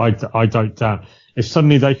centre-back. I don't doubt. If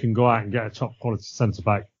suddenly they can go out and get a top quality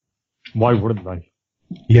centre-back, why wouldn't they?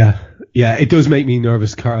 Yeah, it does make me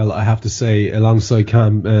nervous, Carl. I have to say, alongside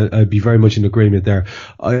Cam, I'd be very much in agreement there.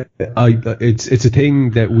 It's a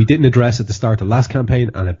thing that we didn't address at the start of last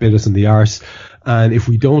campaign, and it bit us in the arse. And if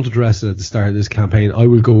we don't address it at the start of this campaign, I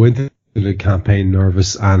will go into the campaign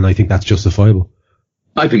nervous, and I think that's justifiable.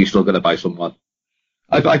 I think he's still going to buy someone.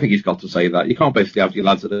 I think he's got to say that. You can't basically have your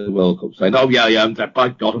lads at the World Cup saying, "Oh yeah, by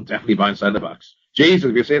God, I'm definitely buying centre backs." Jesus,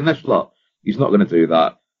 have you seen this lot? He's not going to do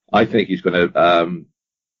that. I think he's going to.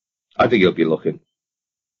 I think he'll be looking.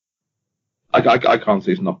 I can't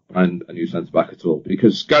see he's not buying a new centre back at all,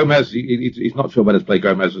 because Gomez, he's not sure whether to play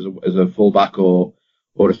Gomez as a full back or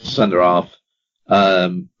as a centre half.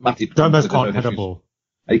 Matip, Gomez can't head a ball.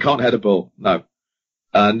 He can't head a ball. No,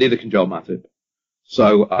 neither can Joel Matip.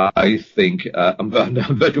 So I think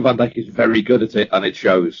Virgil van Dijk is very good at it, and it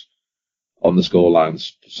shows on the score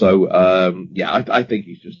lines. So I think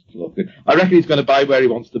he's just looking. I reckon he's going to buy where he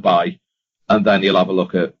wants to buy, and then he'll have a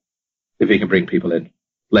look at if he can bring people in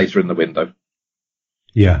later in the window.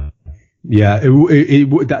 Yeah. Yeah,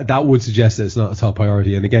 that would suggest that it's not a top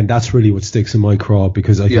priority. And again, that's really what sticks in my craw,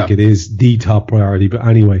 because I think it is the top priority. But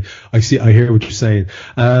anyway, I hear what you're saying.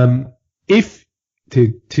 If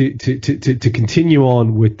to continue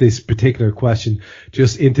on with this particular question,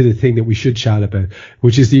 just into the thing that we should chat about,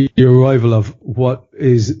 which is the arrival of what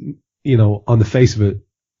is, on the face of it,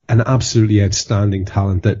 an absolutely outstanding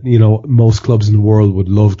talent that, most clubs in the world would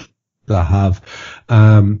love to have,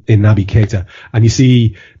 in Naby Keita. And you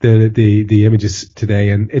see the images today,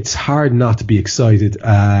 and it's hard not to be excited,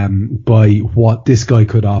 by what this guy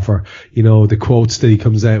could offer. The quotes that he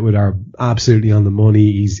comes out with are absolutely on the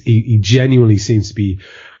money. He genuinely seems to be,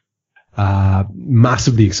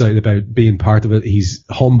 massively excited about being part of it. He's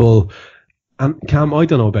humble. And Cam, I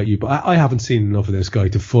don't know about you, but I haven't seen enough of this guy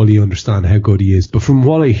to fully understand how good he is. But from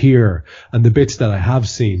what I hear and the bits that I have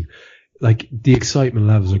seen, like, the excitement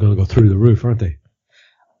levels are going to go through the roof, aren't they?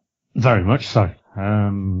 Very much so.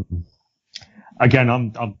 Again,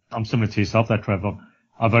 I'm similar to yourself there, Trevor.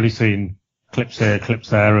 I've only seen clips here,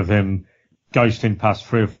 clips there of him ghosting past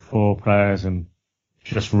 3 or 4 players and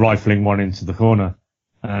just rifling one into the corner.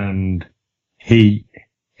 And he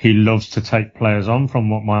loves to take players on,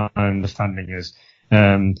 from what my understanding is.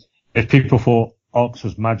 If people thought Ox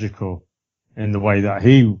was magical in the way that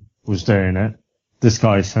he was doing it, this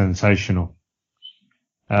guy is sensational.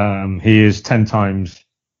 He is 10 times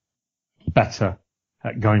better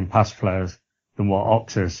at going past players than what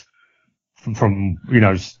Ox is. From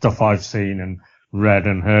stuff I've seen and read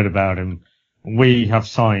and heard about him. We have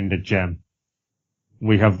signed a gem.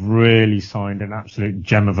 We have really signed an absolute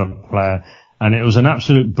gem of a player. And it was an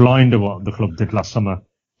absolute blinder what the club did last summer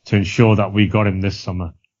to ensure that we got him this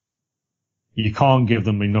summer. You can't give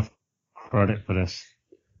them enough credit for this.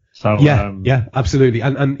 So yeah, absolutely.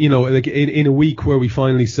 And like in a week where we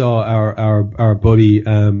finally saw our buddy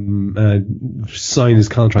sign his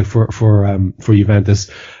contract for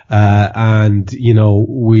Juventus, and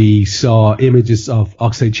we saw images of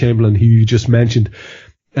Oxlade-Chamberlain, who you just mentioned,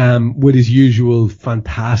 with his usual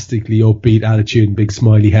fantastically upbeat attitude and big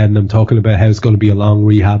smiley head, and I'm talking about how it's going to be a long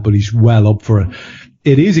rehab, but he's well up for it.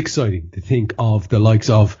 It is exciting to think of the likes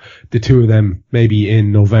of the two of them maybe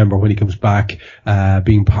in November when he comes back,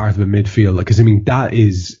 being part of a midfield. Because that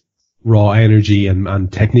is raw energy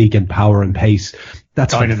and technique and power and pace.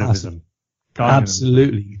 That's dynamism.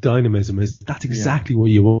 Absolutely, dynamism that's exactly what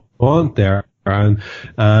you want there. And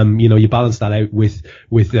you balance that out with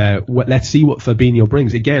let's see what Fabinho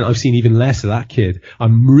brings. Again, I've seen even less of that kid.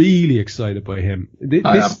 I'm really excited by him.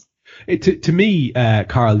 To me,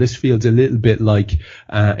 Carl, this feels a little bit like,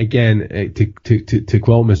 again, to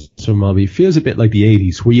quote Mr. Mulvey, feels a bit like the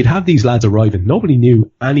 80s, where you'd have these lads arriving. Nobody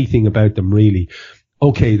knew anything about them, really.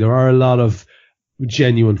 Okay, there are a lot of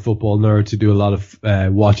genuine football nerds who do a lot of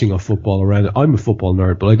watching of football around it. I'm a football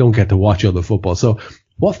nerd, but I don't get to watch other football. So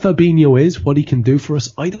what Fabinho is, what he can do for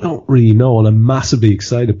us, I don't really know, and I'm massively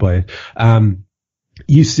excited by it.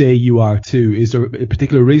 You say you are too. Is there a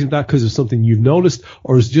particular reason for that? Because of something you've noticed,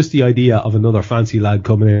 or is it just the idea of another fancy lad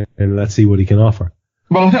coming in and let's see what he can offer?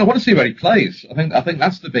 Well, I want to see where he plays. I think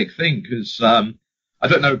that's the big thing, because I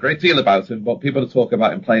don't know a great deal about him, but people talk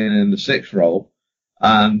about him playing in the 6 role,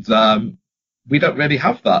 and we don't really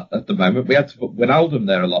have that at the moment. We had to put Wijnaldum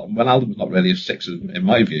there a lot, and Wijnaldum's not really a 6 in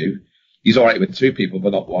my view. He's all right with 2 people,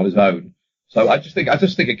 but not on his own. So I just think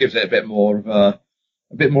it gives it a bit more of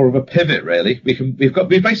a pivot, really.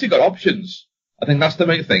 We've basically got options. I think that's the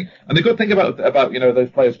main thing. And the good thing about those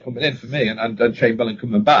players coming in for me and Chamberlain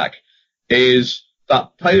coming back is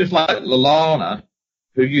that players like Lallana,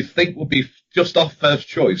 who you think will be just off first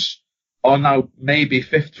choice, are now maybe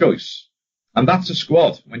 5th choice. And that's a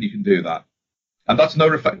squad when you can do that. And that's no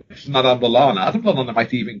reflection on Lallana. Adam Lallana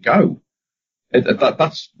might even go.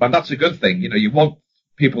 That's a good thing. You want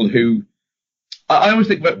people who, I always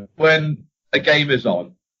think when a game is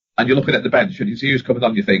on and you're looking at the bench and you see who's coming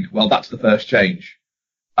on, you think, well, that's the first change.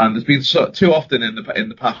 And there's been too often in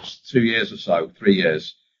the past 2 years or so, 3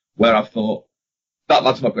 years, where I've thought that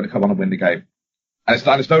lad's not going to come on and win the game. And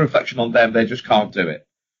it's no reflection on them. They just can't do it.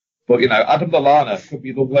 But, Adam Lallana could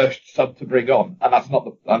be the worst sub to bring on, and that's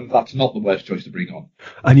not the worst choice to bring on.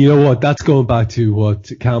 And you know what? That's going back to what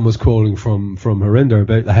Cam was quoting from Harinder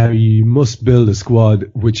about how you must build a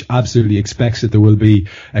squad which absolutely expects that there will be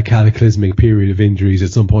a cataclysmic period of injuries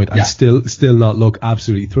at some point, and still not look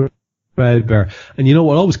absolutely threadbare. And you know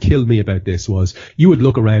what always killed me about this was you would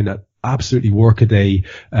look around at absolutely workaday,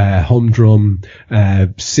 humdrum,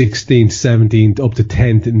 16th, 17th, up to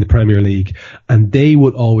 10th in the Premier League, and they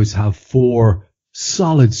would always have 4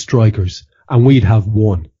 solid strikers, and we'd have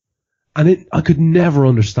 1. And I could never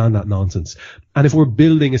understand that nonsense. And if we're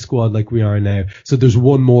building a squad like we are now, so there's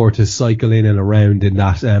one more to cycle in and around in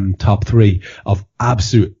that top three of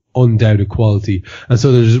absolute undoubted quality. And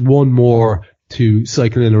so there's one more to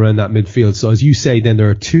cycle in around that midfield. So as you say, then there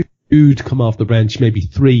are two to come off the bench, maybe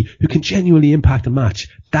three who can genuinely impact a match.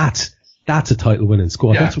 That's a title winning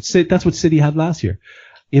squad. Yeah. That's what City had last year.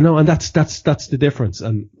 You know, and that's the difference.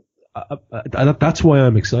 And that's why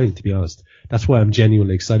I'm excited, to be honest. That's why I'm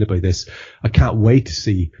genuinely excited by this. I can't wait to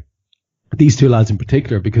see these two lads in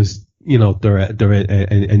particular because, you know, they're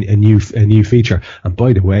a new feature. And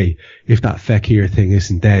by the way, if that Fekir thing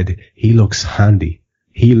isn't dead, he looks handy.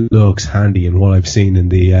 He looks handy in what I've seen in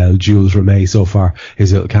the Jules Rimet so far,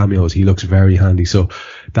 his little cameos. He looks very handy. So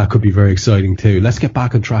that could be very exciting too. Let's get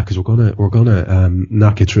back on track because we're gonna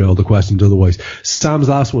not get through all the questions otherwise. Sam's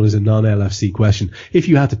last one is a non-LFC question. If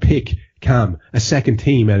you had to pick, Cam, a second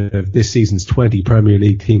team out of this season's 20 Premier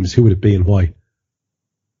League teams, who would it be and why?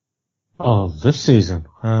 Oh, this season.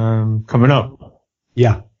 Coming up.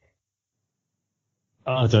 Yeah.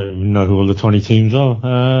 I don't even know who all the 20 teams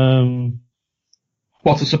are.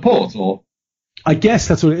 What, to support or? I guess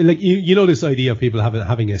that's what, like, you know, this idea of people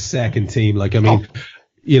having a second team. Like, I mean,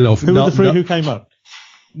 you know, who were the three who came up?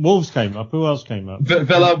 Wolves came up. Who else came up?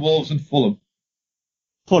 Villa, Wolves, and Fulham.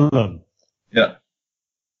 Fulham. Yeah.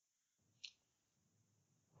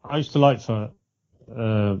 I used to like the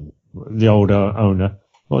older owner.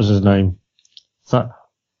 What was his name?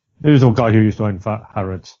 He was the guy who used to own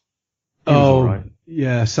Harrods. Right.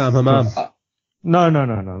 Yeah, Sam Hammam. No.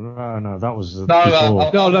 That was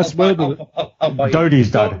no. That's Wimbledon. Dodi's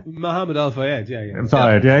dad. Mohammed Al Fayed. Yeah.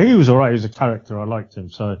 Fayed, yeah. He was alright. He was a character. I liked him.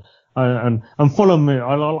 So, and Fulham.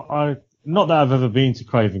 I not that I've ever been to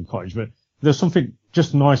Craven Cottage, but there's something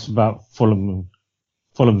just nice about Fulham's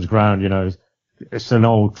ground. You know, it's an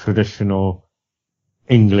old traditional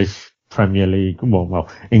English Premier League, well,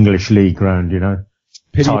 English League ground. You know.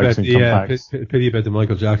 Pity about the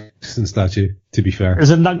Michael Jackson statue. To be fair,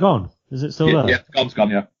 isn't that gone? Is it still there? Yeah, it's gone,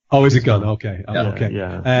 yeah. Oh, is it gone? Okay.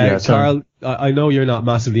 Yeah. Carl, I know you're not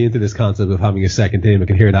massively into this concept of having a second team. I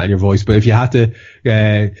can hear that in your voice. But if you had to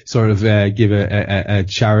sort of give a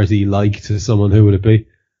charity like to someone, who would it be?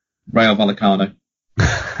 Rayo Vallecano.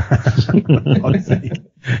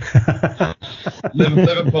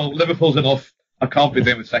 Liverpool's enough. I can't be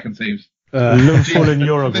doing with second teams. Liverpool in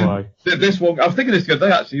Uruguay. This one, I was thinking this the other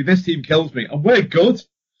day actually. This team kills me, and we're good.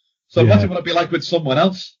 So imagine what I'd be like with someone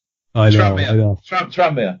else. I know.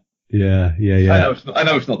 Tranmere. Yeah. I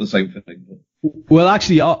know it's not the same thing. But. Well,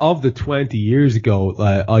 actually, of the 20 years ago,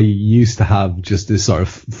 I used to have just this sort of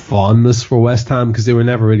fondness for West Ham because they were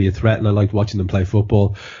never really a threat, and I liked watching them play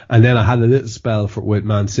football. And then I had a little spell with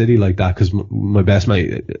Man City like that because my best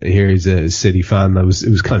mate here is a City fan. It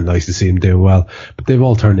was kind of nice to see him doing well, but they've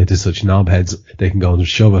all turned into such knobheads they can go and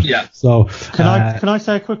shove it. Yeah. So can I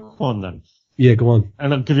say a quick one then? Yeah, go on.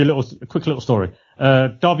 And I'll give you a quick little story.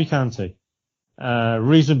 Derby County.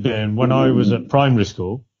 Reason being, when I was at primary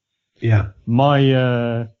school,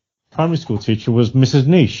 my primary school teacher was Mrs.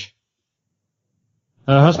 Niche.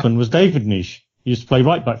 Her husband was David Niche. He used to play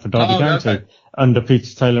right back for Derby County under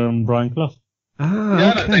Peter Taylor and Brian Clough.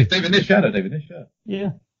 Okay. David Niche,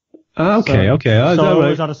 Yeah. Okay. So I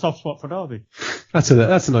always had a soft spot for Derby. That's a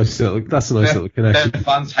nice little connection. Their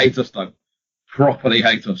fans hate us though. Properly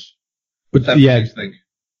hate us. But thing.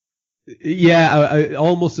 Yeah,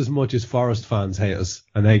 almost as much as Forest fans hate us.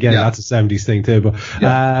 And again, that's a 70s thing too. But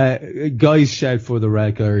guys shout for the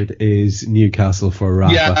record is Newcastle for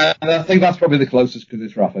Rafa. Yeah, and I think that's probably the closest because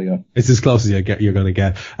it's Rafa, yeah. It's as close as you're going to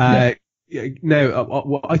get.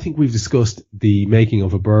 Now, I think we've discussed the making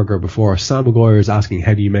of a burger before. Sam Maguire is asking,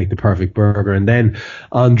 how do you make the perfect burger? And then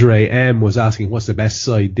Andre M was asking, what's the best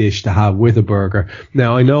side dish to have with a burger?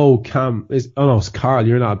 Now, I know it's Carl,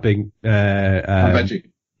 you're not a big, I'm veggie.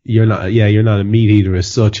 You're not a meat eater as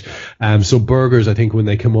such. So burgers, I think when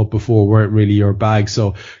they come up before weren't really your bag.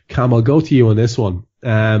 So Cam, I'll go to you on this one.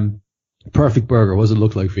 Perfect burger. What does it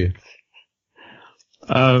look like for you?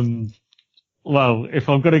 Well, if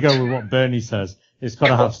I'm going to go with what Bernie says, it's got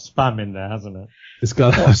to have spam in there, hasn't it? It's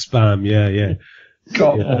got to have spam, yeah.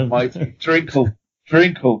 God almighty. Drinkle.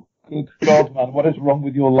 Good God, man. What is wrong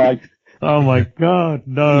with your life? Oh my God,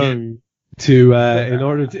 no. In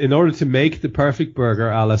order to make the perfect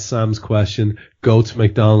burger, a la Sam's question, go to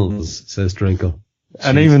McDonald's, says Drinkle.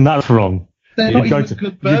 And even that's wrong. You'd go to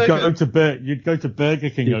Burger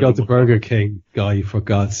King. You'd go to Burger King, guy, for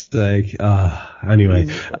God's sake. Anyway.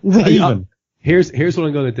 Here's what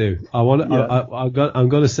I'm going to do. I'm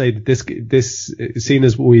going to say that this, seeing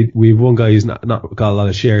as we've one guy who's not got a lot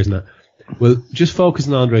of shares in it, Well, just focus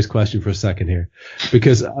on Andre's question for a second here,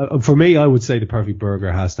 because for me, I would say the perfect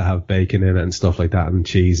burger has to have bacon in it and stuff like that, and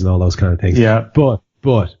cheese and all those kind of things. Yeah.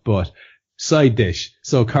 But side dish.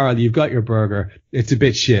 So, Carl, you've got your burger. It's a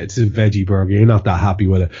bit shit. It's a veggie burger. You're not that happy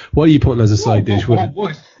with it. What are you putting as a side dish?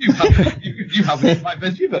 Boys, you haven't my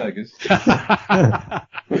veggie burgers.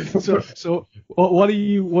 So what are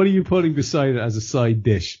you putting beside it as a side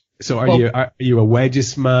dish? So are you a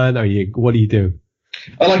wedges man? What do you do?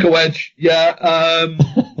 I like a wedge. Yeah.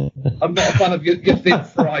 I'm not a fan of your thin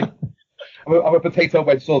fry. I'm a potato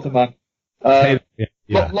wedge sort of man.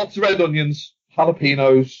 Lots of red onions,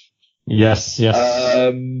 jalapenos. Yes.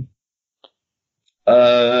 Tell you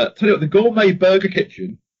what, the Gourmet Burger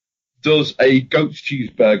Kitchen does a goat's cheese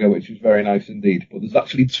burger, which is very nice indeed, but there's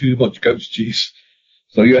actually too much goat's cheese.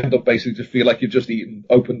 So you end up basically to feel like you've just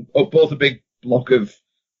bought a big block of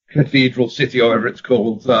Cathedral City, or whatever it's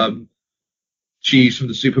called, cheese from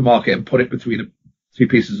the supermarket and put it between two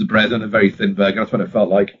pieces of bread and a very thin burger. That's what it felt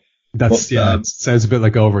like. Sounds a bit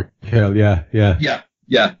like overkill.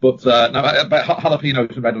 Yeah, but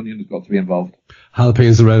jalapenos and red onion has got to be involved.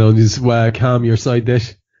 Jalapenos and red onions. Cam, your side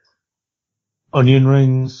dish? Onion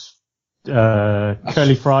rings,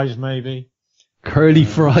 curly fries maybe. Curly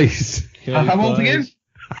fries. How old are you?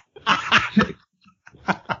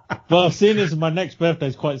 Well, seeing as my next birthday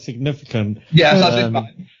is quite significant. Yes, that's it,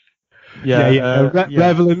 mine.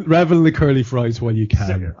 Revel in the curly fries while you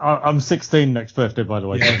can. I'm 16 next birthday, by the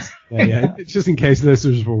way. Yeah. Just in case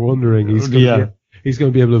listeners were wondering, he's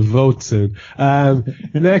going to be able to vote soon.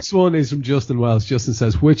 Next one is from Justin Wells. Justin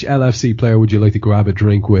says, which LFC player would you like to grab a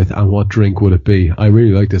drink with, and what drink would it be? I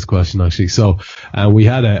really like this question, actually. So, we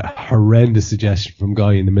had a horrendous suggestion from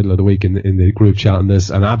Guy in the middle of the week in the group chat on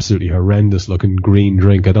this, an absolutely horrendous looking green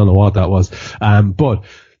drink. I don't know what that was. But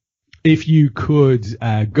if you could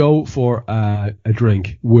go for a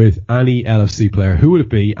drink with any LFC player, who would it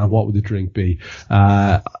be, and what would the drink be?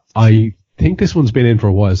 I think this one's been in for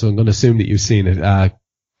a while, so I'm going to assume that you've seen it.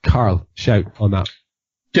 Carl, shout on that.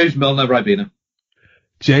 James Milner, Ribena.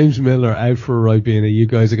 James Milner out for Ribena. You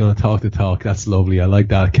guys are going to talk the talk. That's lovely. I like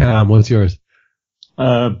that. Cam, what's yours?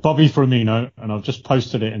 Bobby Firmino, and I've just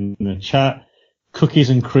posted it in the chat. Cookies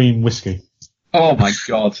and cream whiskey. Oh my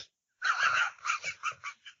God.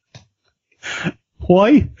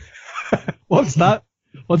 Why? What's that?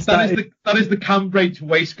 That is the Cambridge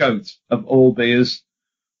waistcoat of all beers.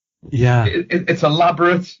 Yeah. It's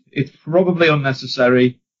elaborate. It's probably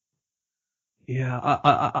unnecessary.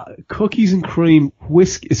 Yeah. Cookies and cream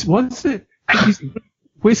whiskey. What's it? Cookies and cream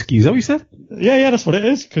whiskey. Is that what you said? Yeah, that's what it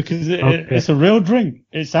is. Cookies. It's a real drink.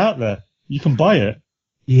 It's out there. You can buy it.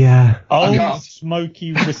 Yeah. Old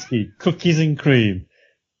smoky whiskey. Cookies and cream.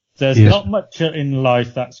 There's not much in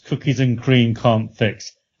life that cookies and cream can't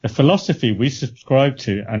fix. A philosophy we subscribed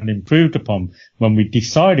to and improved upon when we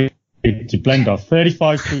decided to blend our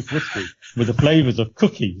 35 proof whiskey with the flavors of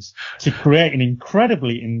cookies to create an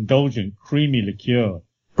incredibly indulgent, creamy liqueur.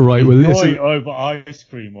 Right, well, enjoy over ice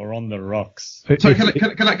cream or on the rocks. So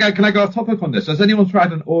can I go off topic on this? Has anyone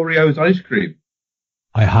tried an Oreo's ice cream?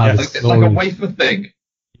 I have. Yeah, it's like a wafer thing.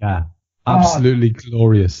 Yeah, absolutely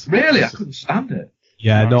glorious. Really, I couldn't stand it.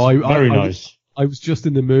 Yeah, nice. I was just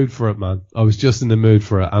in the mood for it, man. I was just in the mood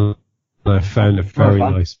for it, and I found it very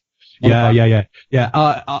nice. Yeah.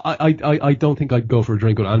 I don't think I'd go for a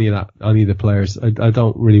drink with any of the players. I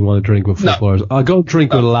don't really want to drink with footballers. I'll go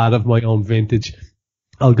drink with a lad of my own vintage.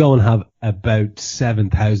 I'll go and have about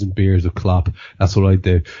 7,000 beers of Klopp. That's what I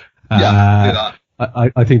do. Do that.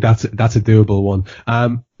 I think that's a doable one.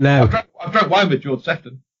 Now I've drank wine with George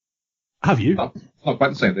Sefton. Have you? It's not quite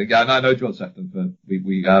the same thing. Yeah, I know George Sefton. But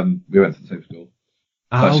we went to the same school.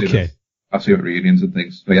 Okay. I've seen him at reunions and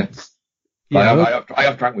things. But I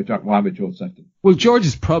have drank wine with George Sefton. Well, George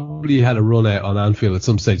has probably had a run out on Anfield at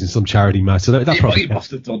some stage in some charity match. So he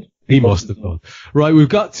must have done. He must have done. Right, we've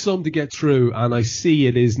got some to get through, and I see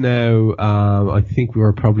it is now, I think we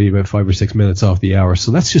were probably about 5 or 6 minutes off the hour,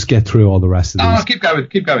 so let's just get through all the rest of these. Keep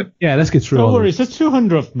going. Yeah, let's get through Don't worry, it's the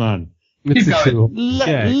 200th, man. Keep going.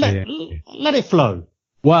 Let it flow.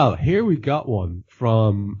 Well, here we got one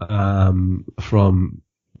from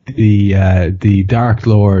the Dark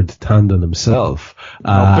Lord Tandon himself.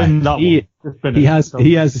 He has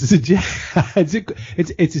a suggestion.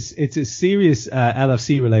 It's a serious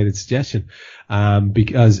LFC related suggestion,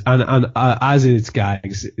 because as in its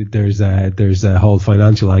gags, there's a whole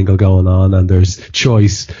financial angle going on, and there's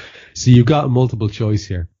choice. So you've got a multiple choice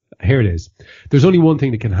here. Here it is. There's only one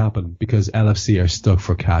thing that can happen because LFC are stuck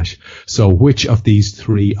for cash. So which of these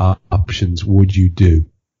three options would you do?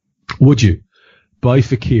 Would you buy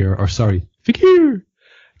Fekir,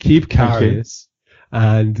 keep Karius,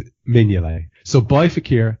 and Mignolet. So buy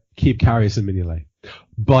Fekir, keep Karius and Mignolet.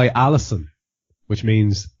 Buy Alisson, which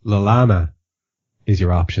means Lallana is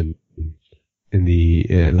your option in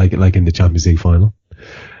the like in the Champions League final.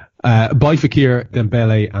 Buy Fekir,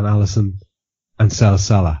 Dembele and Alisson, and sell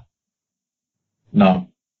Salah. No.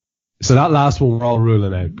 So that last one we're all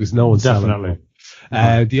ruling out because no one's selling.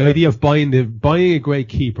 The idea of buying a great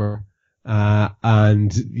keeper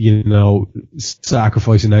and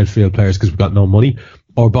sacrificing outfield players because we've got no money,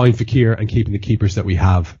 or buying Fekir and keeping the keepers that we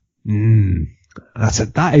have.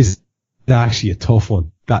 That is actually a tough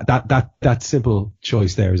one. That simple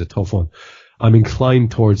choice there is a tough one. I'm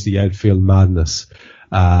inclined towards the outfield madness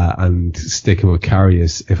and sticking with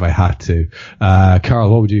Karius if I had to.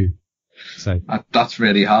 Carl, what would you say? That's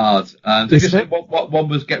really hard. And did you say what one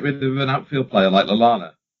was get rid of an outfield player like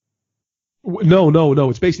Lallana? No.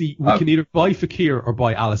 It's basically we can either buy Fekir or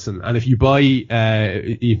buy Alisson, and if you buy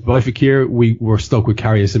Fekir, we're stuck with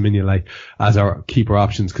Karius and Mignolet as our keeper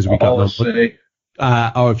options because we got no money.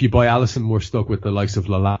 Or if you buy Alisson, we're stuck with the likes of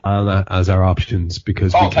Lallana as our options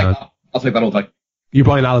because we can't. I'll take that all day. You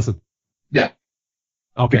buying Alisson? Yeah.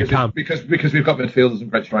 Okay, because we've got midfielders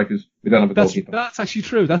and great strikers. We don't have a goalkeeper. That's actually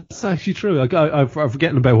true. I'm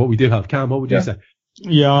forgetting about what we do have. Cam, what would you say?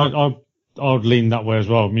 Yeah, I would lean that way as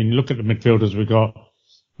well. I mean, look at the midfielders we got.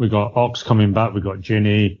 We got Ox coming back. We got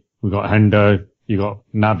Ginny. We got Hendo. You got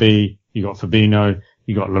Naby. You got Fabinho.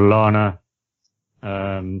 You got Lallana.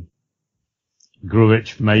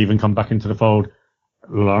 Grujic may even come back into the fold.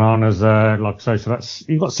 Lallana's there, like I say. So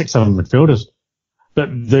you've got 6-7 midfielders. But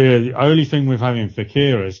the only thing with having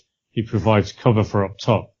Fekir is he provides cover for up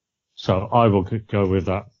top. So I will go with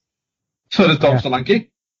that. So does Dom Solanke.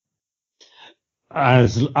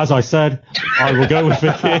 As I said, I will go with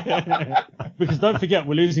Fekir. Because don't forget,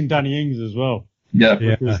 we're losing Danny Ings as well.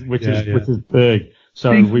 Yeah. Which is big.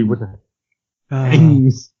 So we would...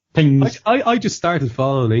 Ings. I just started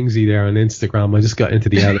following Ingsy there on Instagram. I just got into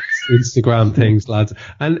the Instagram things, lads.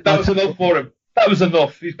 And that was enough for him. That was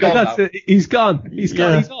enough. He's gone. He's gone. He's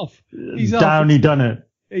off. He's off. Downey done it.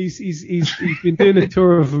 He's been doing a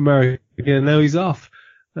tour of America and now he's off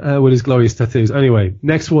with his glorious tattoos. Anyway,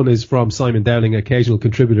 next one is from Simon Downing, occasional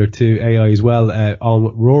contributor to AI as well,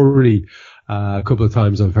 on Rory. A couple of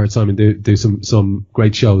times I've heard Simon do some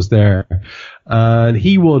great shows there. And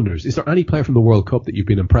he wonders, is there any player from the World Cup that you've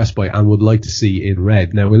been impressed by and would like to see in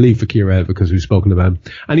red? Now, we'll leave Fekir out because we've spoken about him.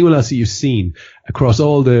 Anyone else that you've seen across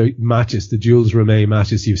all the matches, the Jules Rimet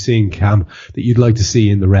matches you've seen, Cam, that you'd like to see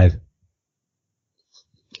in the red?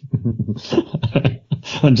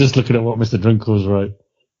 I'm just looking at what Mr. Drinkle's wrote.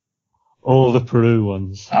 All the Peru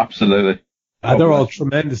ones. Absolutely. They're all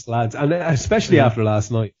tremendous lads, and especially after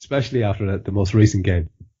last night, especially after the most recent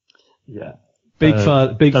game. Yeah, big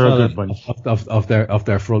fan of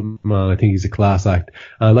their front man. I think he's a class act.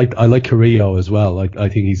 I like Carrillo as well. I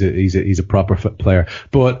think he's a proper player.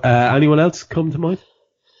 But anyone else come to mind?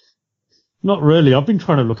 Not really. I've been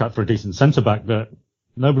trying to look out for a decent centre back, but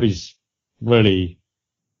nobody's really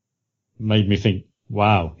made me think,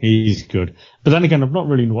 wow, he's good. But then again, I've not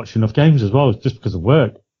really watched enough games as well, just because of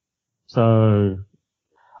work. So,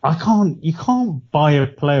 you can't buy a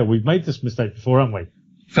player. We've made this mistake before, haven't we?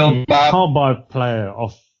 You can't buy a player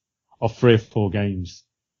off 3 or 4 games.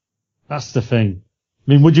 That's the thing.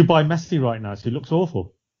 I mean, would you buy Messi right now? He looks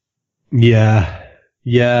awful. Yeah.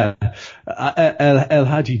 El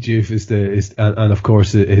Hadji Diouf and of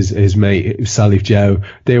course his mate Salif Diao.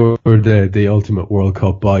 They were the ultimate World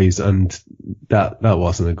Cup buys, and that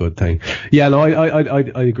wasn't a good thing. Yeah, no,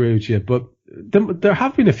 I agree with you, but there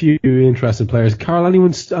have been a few interesting players. Carl,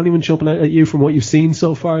 anyone jumping out at you from what you've seen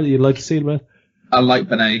so far that you'd like to see him? I like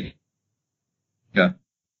Benet. Yeah.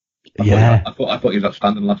 I thought he was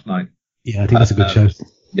outstanding last night. Yeah, I think that's a good shout.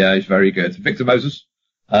 Yeah, he's very good. Victor Moses.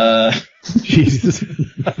 Jesus.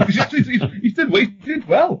 he did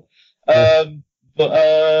well. That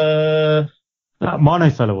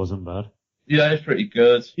Mane fella wasn't bad. Yeah, he's pretty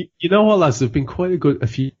good. You know what, lads? There've been quite a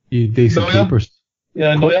few decent keepers.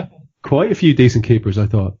 Yeah, Neuer. Quite a few decent keepers, I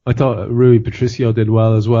thought. I thought Rui Patricio did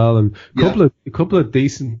well as well, and a couple of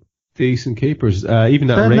decent keepers. Even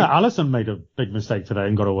that Alisson made a big mistake today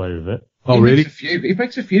and got away with it. Oh, really? He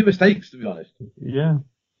makes a few mistakes, to be honest. Yeah.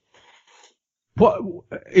 What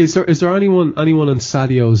is there anyone in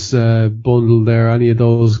Sadio's bundle there? Any of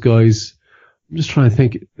those guys? I'm just trying to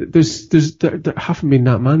think. There haven't been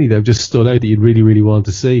that many that have just stood out that you'd really, really want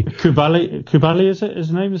to see. Kubali, is it his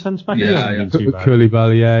name? The centre back. Yeah.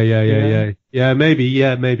 Koulibaly, yeah,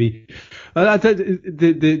 maybe.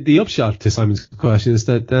 The upshot to Simon's question is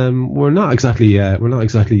that we're not exactly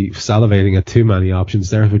salivating at too many options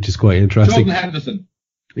there, which is quite interesting. Jordan Henderson.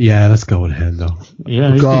 Yeah, let's go with Hendo.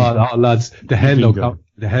 Yeah, God, lads, the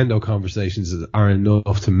Hendo conversations are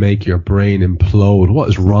enough to make your brain implode. What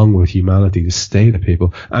is wrong with humanity? The state of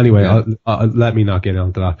people. Anyway, let me not get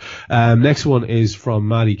onto that. Next one is from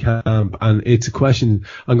Maddie Camp, and it's a question.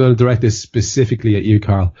 I'm going to direct this specifically at you,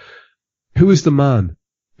 Carl. Who is the man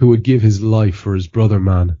who would give his life for his brother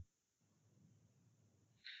man?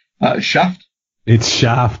 Shaft. It's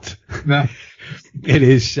Shaft. No. It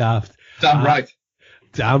is Shaft. Damn right.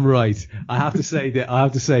 Damn right. I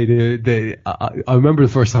remember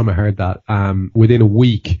the first time I heard that. Within a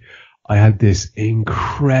week, I had this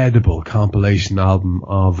incredible compilation album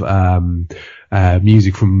of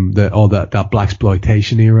music from that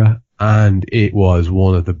blaxploitation era, and it was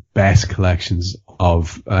one of the best collections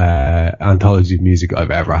of anthology music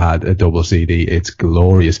I've ever had. A double CD. It's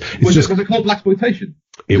glorious. Was it called blaxploitation?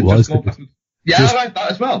 It was. Right,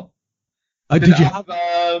 that as well. Did you have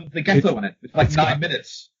the ghetto in it? It's like 9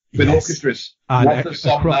 minutes with orchestras. What a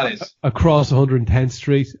song that is! Across 110th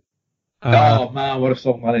Street. Oh man, what a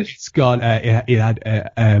song that is! It's got it had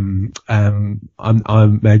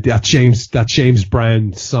that James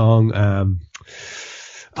Brown song.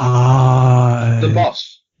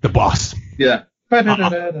 The Boss. Yeah.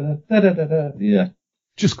 Yeah.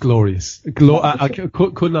 Just glorious. I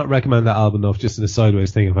could not recommend that album enough. Just in a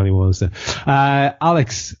sideways thing, if anyone wants to.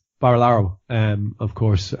 Alex Barillaro, of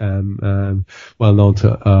course, well known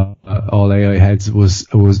to all AI heads, was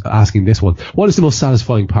asking this one. What is the most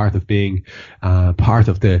satisfying part of being part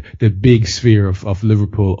of the big sphere of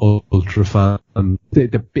Liverpool ultra fan?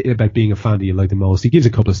 The bit about being a fan that you like the most. He gives a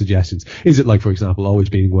couple of suggestions. Is it, like, for example, always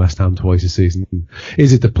beating West Ham twice a season?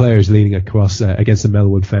 Is it the players leaning across against the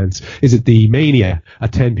Melwood fence? Is it the mania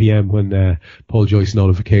at 10 p.m. when Paul Joyce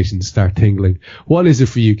notifications start tingling? What is it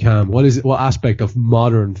for you, Cam? What aspect of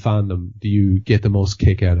modern fandom do you get the most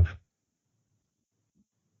kick out of?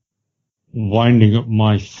 Winding up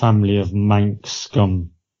my family of Manx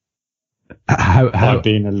scum by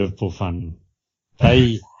being a Liverpool fan.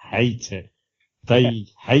 They hate it. They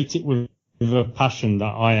hate it with a passion that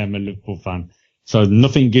I am a Liverpool fan. So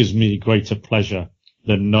nothing gives me greater pleasure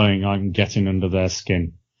than knowing I'm getting under their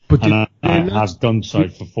skin. But I have done so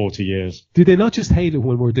for 40 years. Do they not just hate it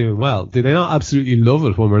when we're doing well? Do they not absolutely love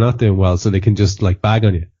it when we're not doing well, so they can just like bag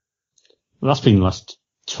on you? Well, that's been the last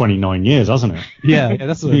 29 years, hasn't it? Yeah,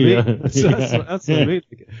 that's what I mean. That's what I mean.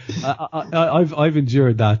 I've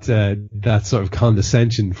endured that sort of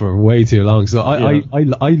condescension for way too long. So I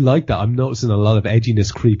like that. I'm noticing a lot of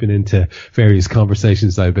edginess creeping into various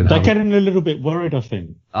conversations that I've been having. They're getting a little bit worried, I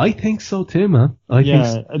think. I think so too, man.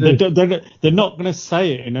 They're not going to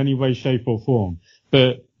say it in any way, shape or form,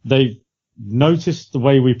 but they've noticed the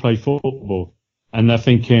way we play football, and they're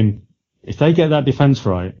thinking, if they get that defence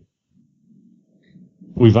right,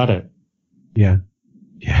 we've had it. Yeah.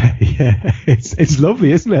 It's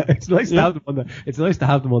lovely, isn't it? It's nice to have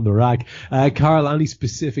them on the rack. Carl, any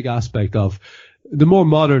specific aspect of the more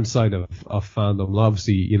modern side of fandom?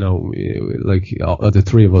 Obviously, you know, like the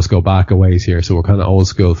three of us go back a ways here, so we're kind of old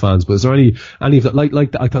school fans. But is there any of that?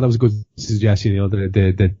 Like I thought that was a good suggestion. You know,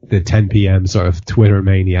 the 10 p.m. sort of Twitter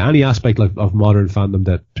mania. Any aspect of modern fandom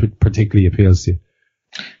that particularly appeals to you?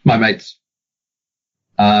 My mates.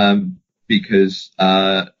 Because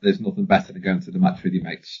there's nothing better than going to the match with your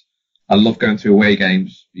mates. I love going to away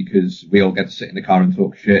games because we all get to sit in the car and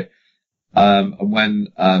talk shit. And when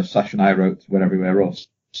Sash and I wrote We're Everywhere Us,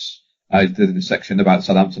 I did a section about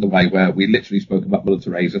Southampton away where we literally spoke about Mother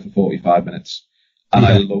Teresa for 45 minutes. And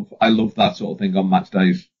I love that sort of thing on match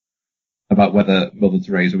days about whether Mother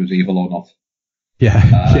Teresa was evil or not.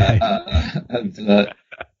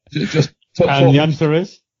 Just talk. And the answer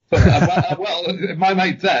is? Well, my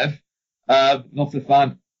mate Dev, not a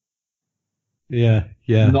fan. Yeah.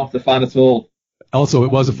 Not a fan at all. Also,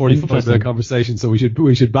 it was a 45-minute conversation, so we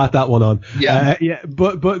should bat that one on. Yeah.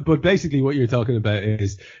 But basically what you're talking about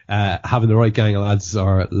is having the right gang of lads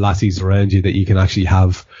or lassies around you that you can actually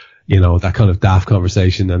have, you know, that kind of daft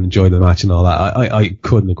conversation and enjoy the match and all that. I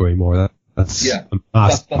couldn't agree more. That's a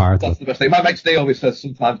massive part. That's the best thing. My mate Steve always says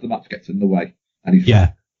sometimes the match gets in the way. And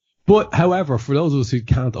But however, for those of us who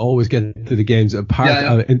can't always get to the games, in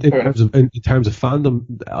terms of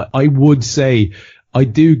fandom, I would say I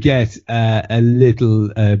do get a little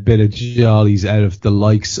bit of jollies out of the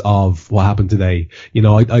likes of what happened today. You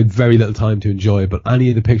know, I had very little time to enjoy it, but any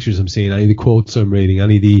of the pictures I'm seeing, any of the quotes I'm reading,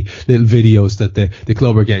 any of the little videos that the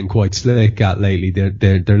club are getting quite slick at lately,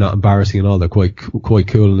 they're not embarrassing at all. They're quite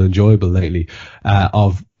cool and enjoyable lately,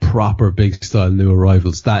 of proper big style new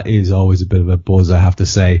arrivals. That is always a bit of a buzz, I have to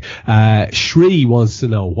say. Shri wants to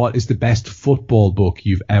know, what is the best football book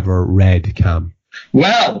you've ever read, Cam?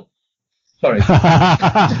 Well, Sorry.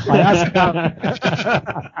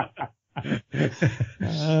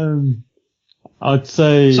 I'd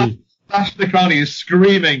say... Sash Nickrani is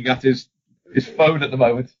screaming at his phone at the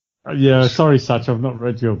moment. Yeah, sorry, Satch, I've not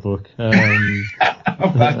read your book.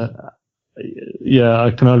 Yeah,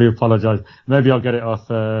 I can only apologise. Maybe I'll get it off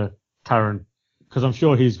Taron, because I'm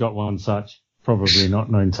sure he's got one, Satch. Probably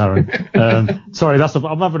not, knowing Taron. Sorry,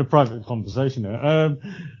 I'm having a private conversation here.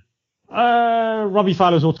 Robbie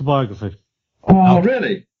Fowler's autobiography. Oh,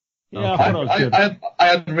 really? Yeah, I thought it was good. I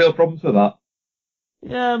had real problems with that.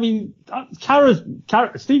 Yeah, I mean,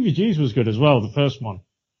 Stevie G's was good as well, the first one.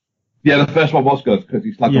 Yeah, the first one was good, because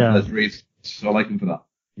he's like Les Reed, so I like him for that.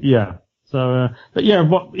 Yeah. So, but yeah,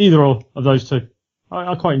 either of those two,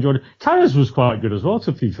 I quite enjoyed it. Carr's was quite good as well,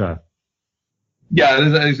 to be fair.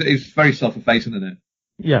 Yeah, he's very self-effacing in it.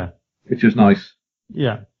 Yeah. Which is nice.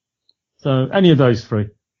 Yeah. So, any of those three.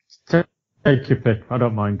 Take your pick, I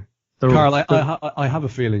don't mind. Carl, I have a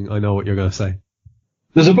feeling I know what you're going to say.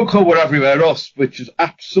 There's a book called We're Everywhere Us, which is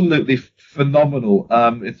absolutely phenomenal.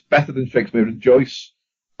 It's better than Shakespeare and Joyce.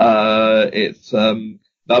 Now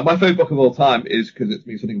my favourite book of all time is, because it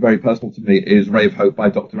means something very personal to me, is Ray of Hope by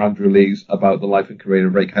Dr. Andrew Lees, about the life and career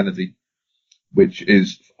of Ray Kennedy, which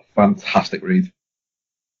is a fantastic read.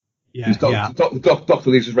 Yeah. Dr.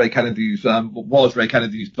 Lees was Ray Kennedy's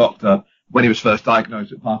doctor when he was first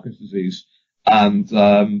diagnosed with Parkinson's disease. And,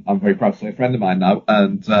 I'm very proud to say a friend of mine now,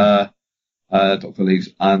 and, Dr. Lees,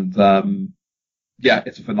 and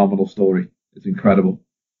it's a phenomenal story. It's incredible.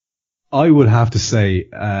 I would have to say,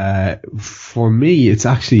 for me, it's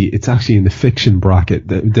actually in the fiction bracket.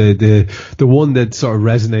 The one that sort of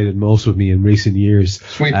resonated most with me in recent years.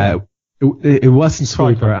 Sweeper. It wasn't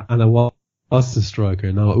Sweeper, and it wasn't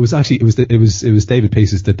Striker. No, it was David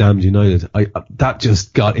Pace's The Damned United. That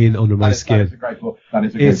just got in under my skin. That is a great book.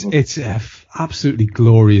 It's an absolutely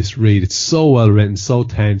glorious read. It's so well written, so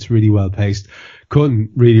tense, really well paced.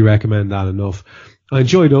 Couldn't really recommend that enough. I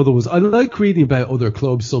enjoyed other ones. I like reading about other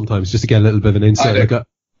clubs sometimes, just to get a little bit of an insight.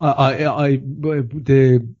 The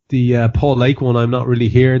Paul Lake one, I'm not really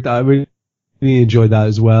here. I really enjoyed that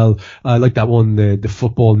as well. I like that one, the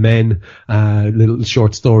Football Men, little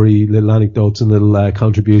short story, little anecdotes and little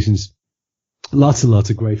contributions. Lots and lots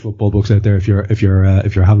of great football books out there if you're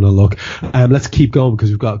having a look. Let's keep going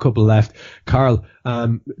because we've got a couple left. Carl,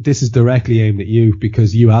 this is directly aimed at you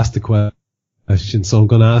because you asked the question. So I'm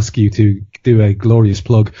going to ask you to do a glorious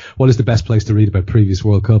plug. What is the best place to read about previous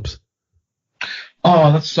World Cups?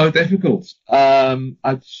 Oh, that's so difficult.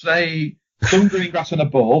 I'd say Some Green Grass and a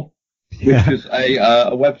Ball, which is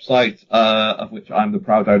a website of which I'm the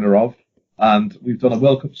proud owner of. And we've done a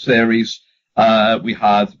World Cup series. We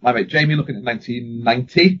had my mate Jamie looking at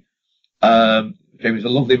 1990. Jamie's a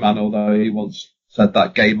lovely man, although he once said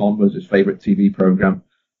that Game On was his favourite TV programme.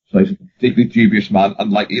 So he's a deeply dubious man,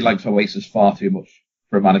 and he likes Oasis far too much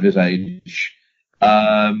for a man of his age.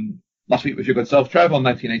 Last week was your good self, Trev, on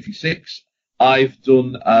 1986. I've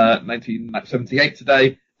done 1978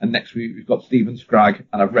 today, and next week we've got Stephen Scragg,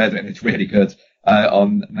 and I've read it, and it's really good,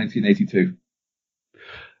 on 1982.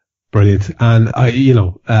 Brilliant. And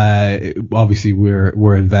obviously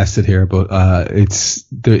we're invested here, but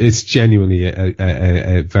it's genuinely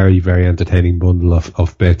a very, very entertaining bundle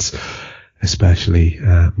of bits. Especially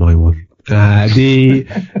my one. The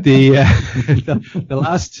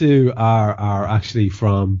last two are actually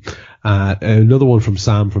from another one from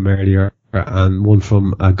Sam from earlier and one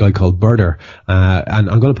from a guy called Birder. And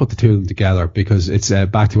I'm going to put the two of them together because it's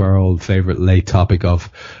back to our old favourite late topic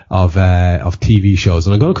of TV shows.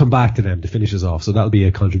 And I'm going to come back to them to finish us off. So that'll be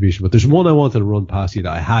a contribution. But there's one I wanted to run past you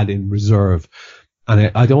that I had in reserve.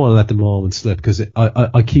 And I don't want to let the moment slip because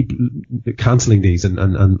I keep cancelling these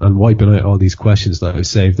and wiping out all these questions that I've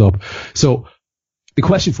saved up. So the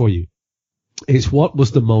question for you is, what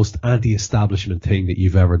was the most anti-establishment thing that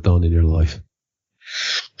you've ever done in your life?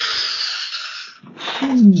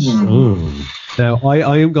 Now,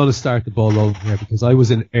 I am going to start the ball over here because I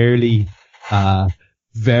was an early,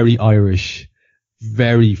 very Irish,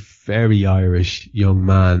 very, very Irish young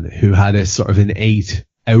man who had a sort of innate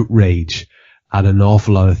outrage at an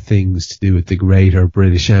awful lot of things to do with the greater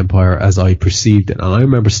British Empire as I perceived it. And I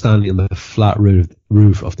remember standing on the flat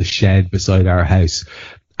roof of the shed beside our house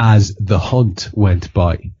as The Hunt went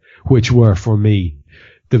by, which were for me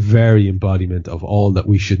the very embodiment of all that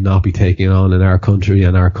we should not be taking on in our country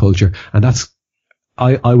and our culture. And that's,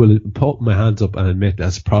 I will put my hands up and admit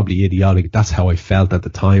that's probably idiotic. That's how I felt at the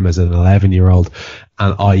time as an 11-year-old.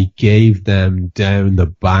 And I gave them down the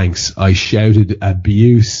banks. I shouted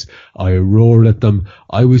abuse. I roared at them.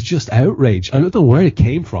 I was just outraged. I don't know where it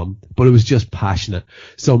came from, but it was just passionate.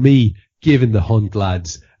 So me giving the Hunt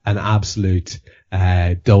lads an absolute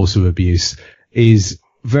dose of abuse, is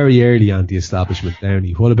very early anti-establishment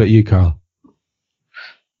Downey. What about you, Carl?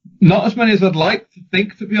 Not as many as I'd like to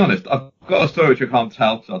think, to be honest. I've got a story which I can't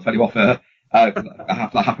tell, so I'll tell you off air.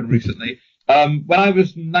 That happened recently. When I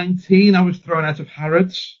was 19, I was thrown out of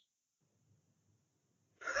Harrods.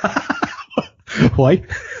 Why?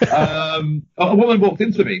 A woman walked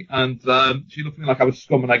into me, and she looked at me like I was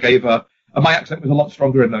scum, and I gave her. And my accent was a lot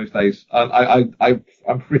stronger in those days. And I'm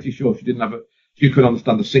pretty sure she couldn't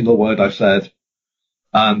understand a single word I said,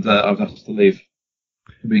 and I was asked to leave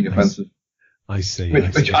for being offensive. I see.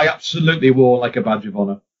 Which I absolutely wore like a badge of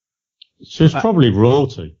honour. She was probably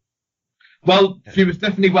royalty. Well, she was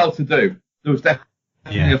definitely well-to-do. There was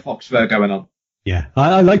definitely a Fox fair going on. Yeah,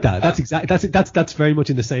 I like that. That's very much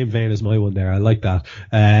in the same vein as my one there. I like that.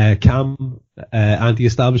 Cam,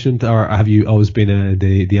 anti-establishment, or have you always been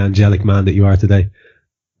the angelic man that you are today?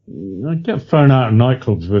 I get thrown out of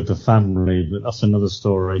nightclubs with the family, but that's another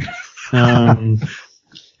story. That's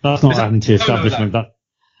not anti-establishment.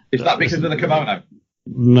 Is that because of the kimono?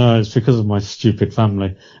 No, it's because of my stupid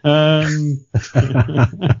family. I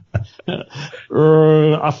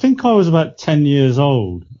think I was about 10 years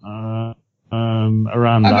old.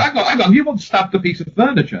 Around that. Hang on, you once stabbed a piece of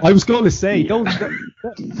furniture. I was going to say, I've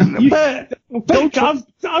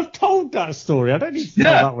told that story. I don't need to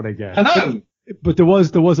tell that one again. I know. But there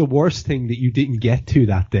was a worse thing that you didn't get to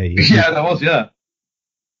that day. Yeah, there was, yeah.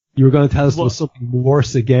 You were going to tell us there was something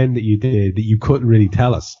worse again that you did that you couldn't really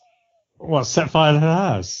tell us. What, set fire to her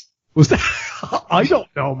house? Was that? I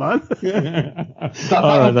don't know, man.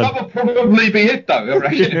 That would probably be it, though, I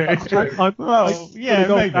reckon.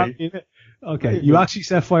 Maybe. Okay, you actually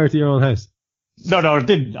set fire to your own house? No, I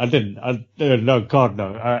didn't. No, God,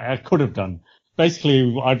 no. I could have done.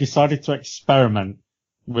 Basically, I decided to experiment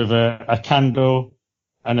with a candle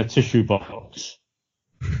and a tissue box,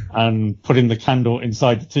 and putting the candle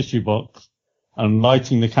inside the tissue box and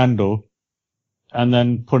lighting the candle, and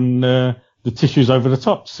then putting the tissues over the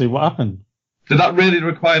top to see what happened. Did that really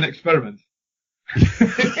require an experiment?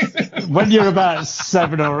 When you're about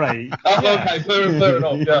 7 or 8. Oh, okay, fair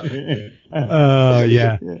enough, yeah.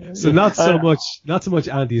 Yeah. So not so much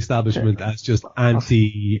anti-establishment as just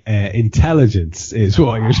anti-intelligence is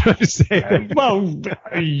what you're trying to say. Well,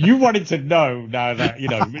 you wanted to know now that,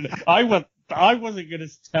 I wasn't going to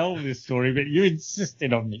tell this story, but you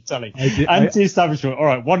insisted on me telling. Anti-establishment. All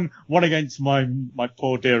right. One against my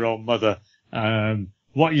poor dear old mother.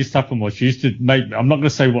 What used to happen was she used to make, I'm not going to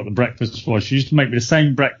say what the breakfast was. She used to make me the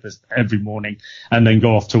same breakfast every morning and then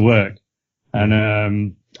go off to work.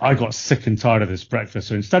 And, I got sick and tired of this breakfast.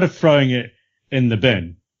 So instead of throwing it in the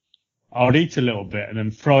bin, I would eat a little bit and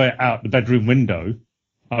then throw it out the bedroom window.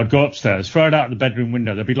 I would go upstairs, throw it out the bedroom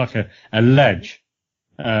window. There'd be like a ledge,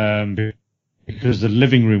 because the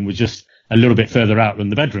living room was just a little bit further out than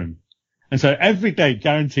the bedroom. And so every day,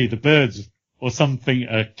 guaranteed the birds or something,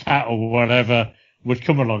 a cat or whatever, would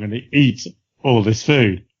come along and eat all this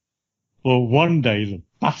food. Well, one day the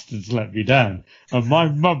bastards let me down, and my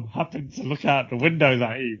mum happened to look out the window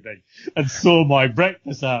that evening and saw my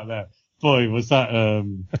breakfast out there. Boy, was that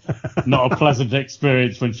not a pleasant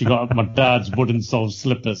experience when she got my dad's wooden sole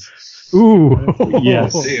slippers. Ooh,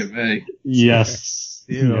 yes, dear me. Yes,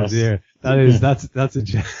 dear, yes. Dear. That's a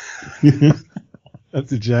gem.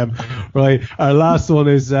 That's a gem. Right. Our last one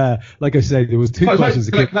is, like I said, there was two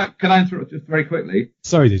questions. Can I interrupt just very quickly?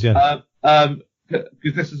 Sorry, did you?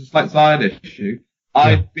 Because this is a slight side issue. Yeah.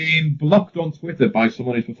 I've been blocked on Twitter by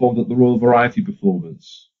someone who's performed at the Royal Variety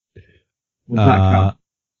Performance. Was that count?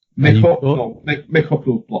 Mick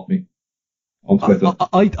Hucknall blocked me on Twitter.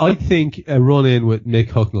 I think a run-in with Mick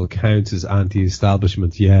Hucknall counts as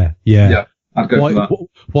anti-establishment. Yeah. I'd go for that.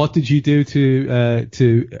 What did you do to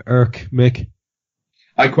irk Mick?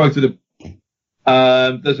 I quoted him.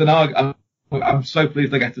 There's an argument. I'm so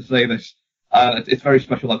pleased I get to say this. It's very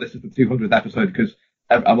special that this is the 200th episode because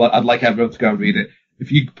I'd like everyone to go and read it. If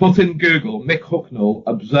you put in Google Mick Hucknall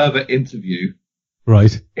Observer interview,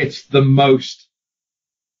 right, it's the most.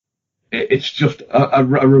 It's just a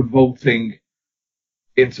revolting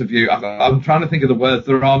interview. I'm trying to think of the words.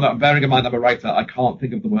 Bearing in mind I'm a writer, I can't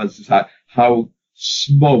think of the words. Just how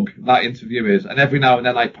smug that interview is. And every now and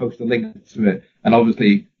then I post a link to it, and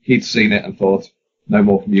obviously he'd seen it and thought, "No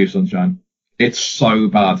more from you, sunshine." It's so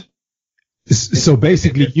bad. So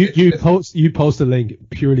basically, you post a link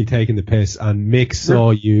purely taking the piss, and Mick saw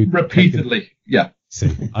you repeatedly. Yeah.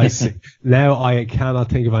 I see. Now I cannot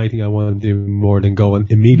think of anything I want to do more than go and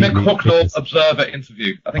immediately. Mick Hucknall Observer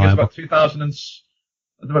interview. I think it's about 2000 and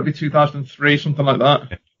there might be 2003, something like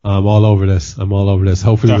that. I'm all over this.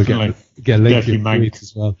 Hopefully Definitely. we'll get linked to Definitely, tweets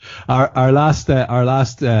as well. Our last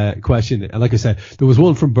question, like I said, there was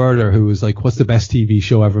one from Birder who was like, what's the best TV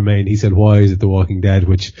show ever made? He said, why is it The Walking Dead?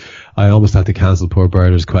 Which I almost had to cancel poor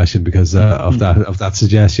Birder's question because of that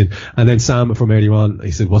suggestion. And then Sam from earlier on, he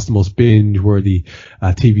said, what's the most binge-worthy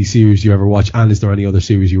TV series you ever watched? And is there any other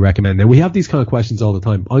series you recommend? Now, we have these kind of questions all the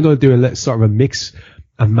time. I'm going to do a sort of a mix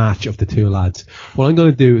and match of the two lads. What I'm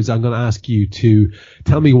going to do is I'm going to ask you to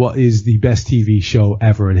tell me what is the best TV show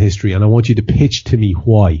ever in history, and I want you to pitch to me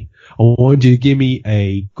why. I want you to give me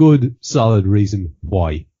a good, solid reason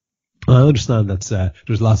why. I understand that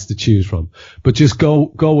there's lots to choose from, but just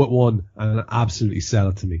go with one and absolutely sell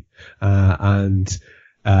it to me.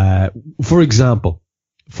 For example,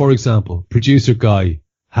 producer Guy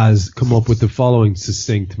has come up with the following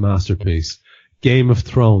succinct masterpiece: Game of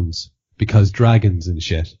Thrones. Because dragons and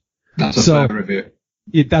shit. That's a fair review.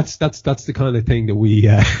 Yeah, that's the kind of thing that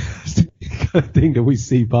we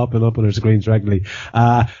see popping up on our screens regularly.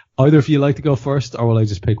 Either of you like to go first, or will I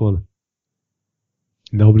just pick one?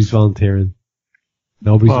 Nobody's volunteering.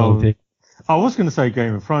 Volunteering. I was going to say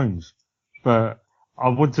Game of Thrones, but I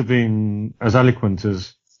wouldn't have been as eloquent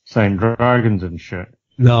as saying dragons and shit.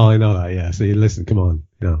 No, I know that, yeah. So listen, come on.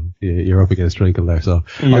 No, you're up against Trinkle there. So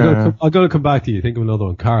yeah. I'm going to come back to you. Think of another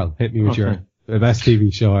one. Carl, hit me with the best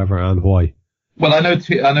TV show ever and why. Well, I know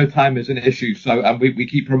time is an issue, so and we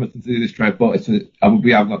keep promising to do this, Trev, but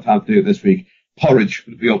we haven't got time to do it this week. Porridge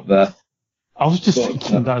would be up there. I was just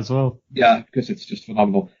thinking that as well. Yeah, because it's just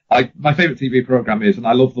phenomenal. My favourite TV programme is, and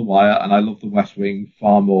I love The Wire and I love The West Wing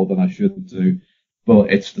far more than I should do,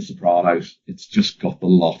 but it's The Sopranos. It's just got the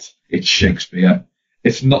lot. It's Shakespeare.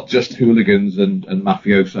 It's not just hooligans and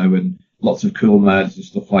mafioso and lots of cool nerds and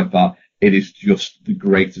stuff like that. It is just the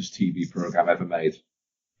greatest TV program ever made.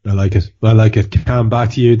 I like it. Cam, back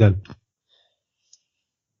to you then.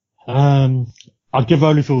 I'd give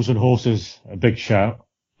Only Fools and Horses a big shout.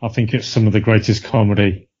 I think it's some of the greatest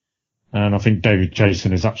comedy, and I think David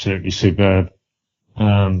Jason is absolutely superb.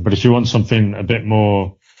 But if you want something a bit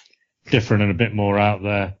more different and a bit more out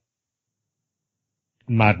there,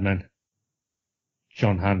 Mad Men.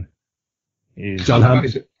 John Hamm is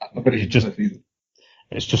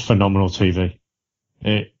it's just phenomenal TV.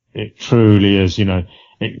 It truly is,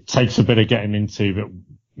 it takes a bit of getting into, but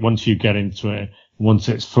once you get into it, once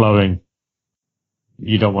it's flowing,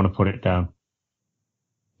 you don't want to put it down.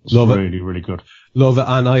 It's really, really good. Love it.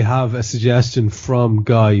 And I have a suggestion from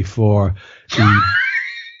Guy for the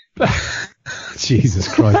Jesus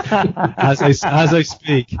Christ. As I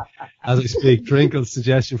speak, Drinkle's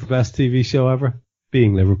suggestion for best TV show ever.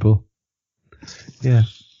 Being Liverpool. Yeah,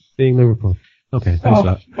 Being Liverpool. Okay, thanks for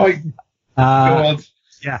that. Go on.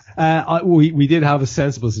 Yeah, we did have a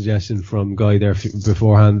sensible suggestion from Guy there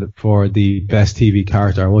beforehand for the best TV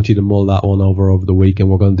character. I want you to mull that one over the week, and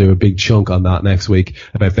we're going to do a big chunk on that next week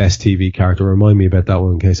about best TV character. Remind me about that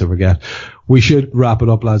one in case I forget. We should wrap it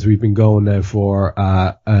up, lads. We've been going now for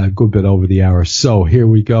a good bit over the hour. So here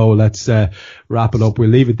we go. Let's wrap it up. We'll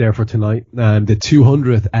leave it there for tonight. The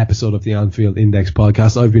 200th episode of the Anfield Index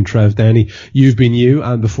podcast. I've been Trev Downey. You've been you.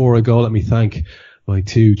 And before I go, let me thank my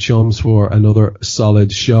two chums for another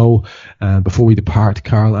solid show. Before we depart,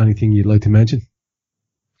 Carl, anything you'd like to mention?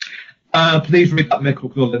 Please read that Mick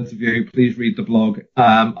Hucknall interview. Please read the blog.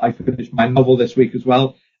 I finished my novel this week as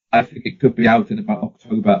well. I think it could be out in about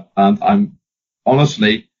October, and I'm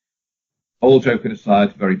honestly, all joking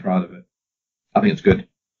aside, very proud of it. I think it's good.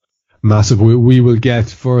 Massive. We will get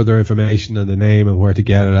further information on the name and where to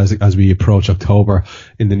get it as we approach October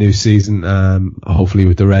in the new season, hopefully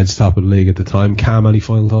with the Reds top of the league at the time. Cam, any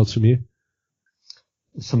final thoughts from you?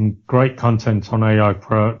 Some great content on AI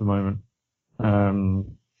Pro at the moment.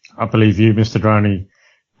 I believe you, Mr. Drowney,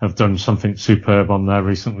 have done something superb on there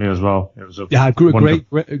recently as well. It was a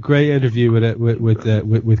great interview with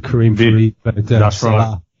Kareem Fareed. That's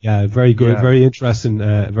right. Yeah, very good, very interesting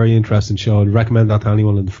show. I'd recommend that to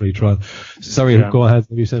anyone in the free trial. Sorry, go ahead.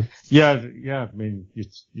 What you said? Yeah. I mean, you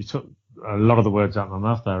took a lot of the words out of my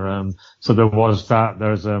mouth there. So there was that.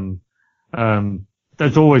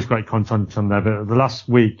 There's always great content on there, but the last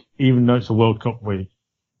week, even though it's a World Cup week,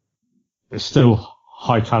 it's still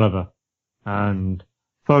high caliber. And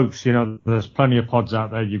folks, there's plenty of pods out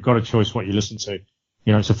there. You've got a choice what you listen to.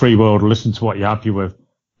 It's a free world. Listen to what you're happy with.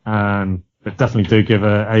 But definitely do give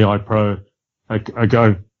AI Pro a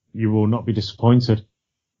go. You will not be disappointed.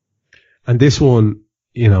 And this one,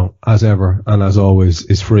 as ever and as always,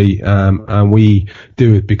 is free. And we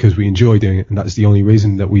do it because we enjoy doing it. And that's the only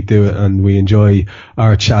reason that we do it. And we enjoy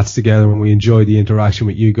our chats together and we enjoy the interaction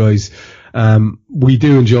with you guys. We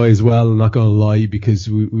do enjoy as well. I'm not going to lie, because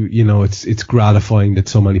we it's gratifying that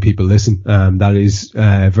so many people listen. That is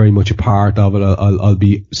very much a part of it. I'll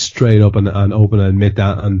be straight up and open and admit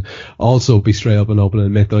that, and also be straight up and open and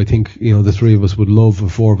admit that I think the three of us would love, the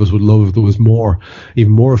four of us would love if there was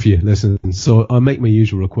even more of you listening. So I'll make my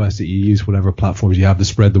usual request that you use whatever platforms you have to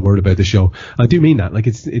spread the word about the show. I do mean that. Like,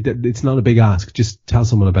 it's not a big ask. Just tell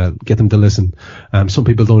someone about it. Get them to listen. Some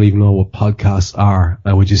people don't even know what podcasts are,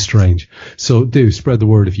 which is strange. So do spread the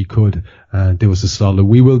word if you could. Do us a solid.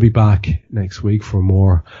 We will be back next week for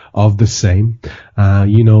more of the same.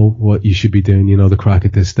 You know what you should be doing. You know the crack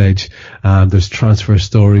at this stage. There's transfer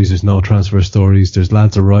stories. There's no transfer stories. There's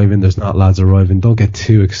lads arriving. There's not lads arriving. Don't get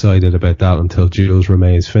too excited about that until Jules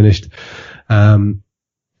Rimet is finished.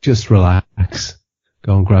 Just relax.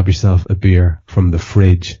 Go and grab yourself a beer from the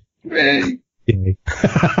fridge. Really? Yeah.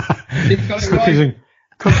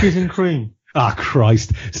 Cookies and cream. Ah,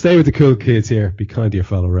 Christ. Stay with the cool kids here. Be kind to your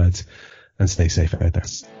fellow Reds. And stay safe out there.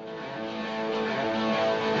 Sports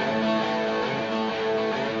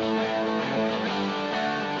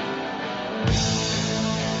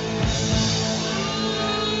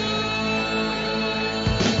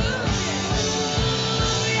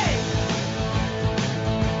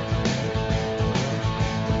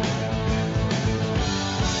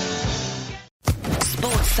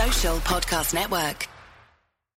Social Podcast Network.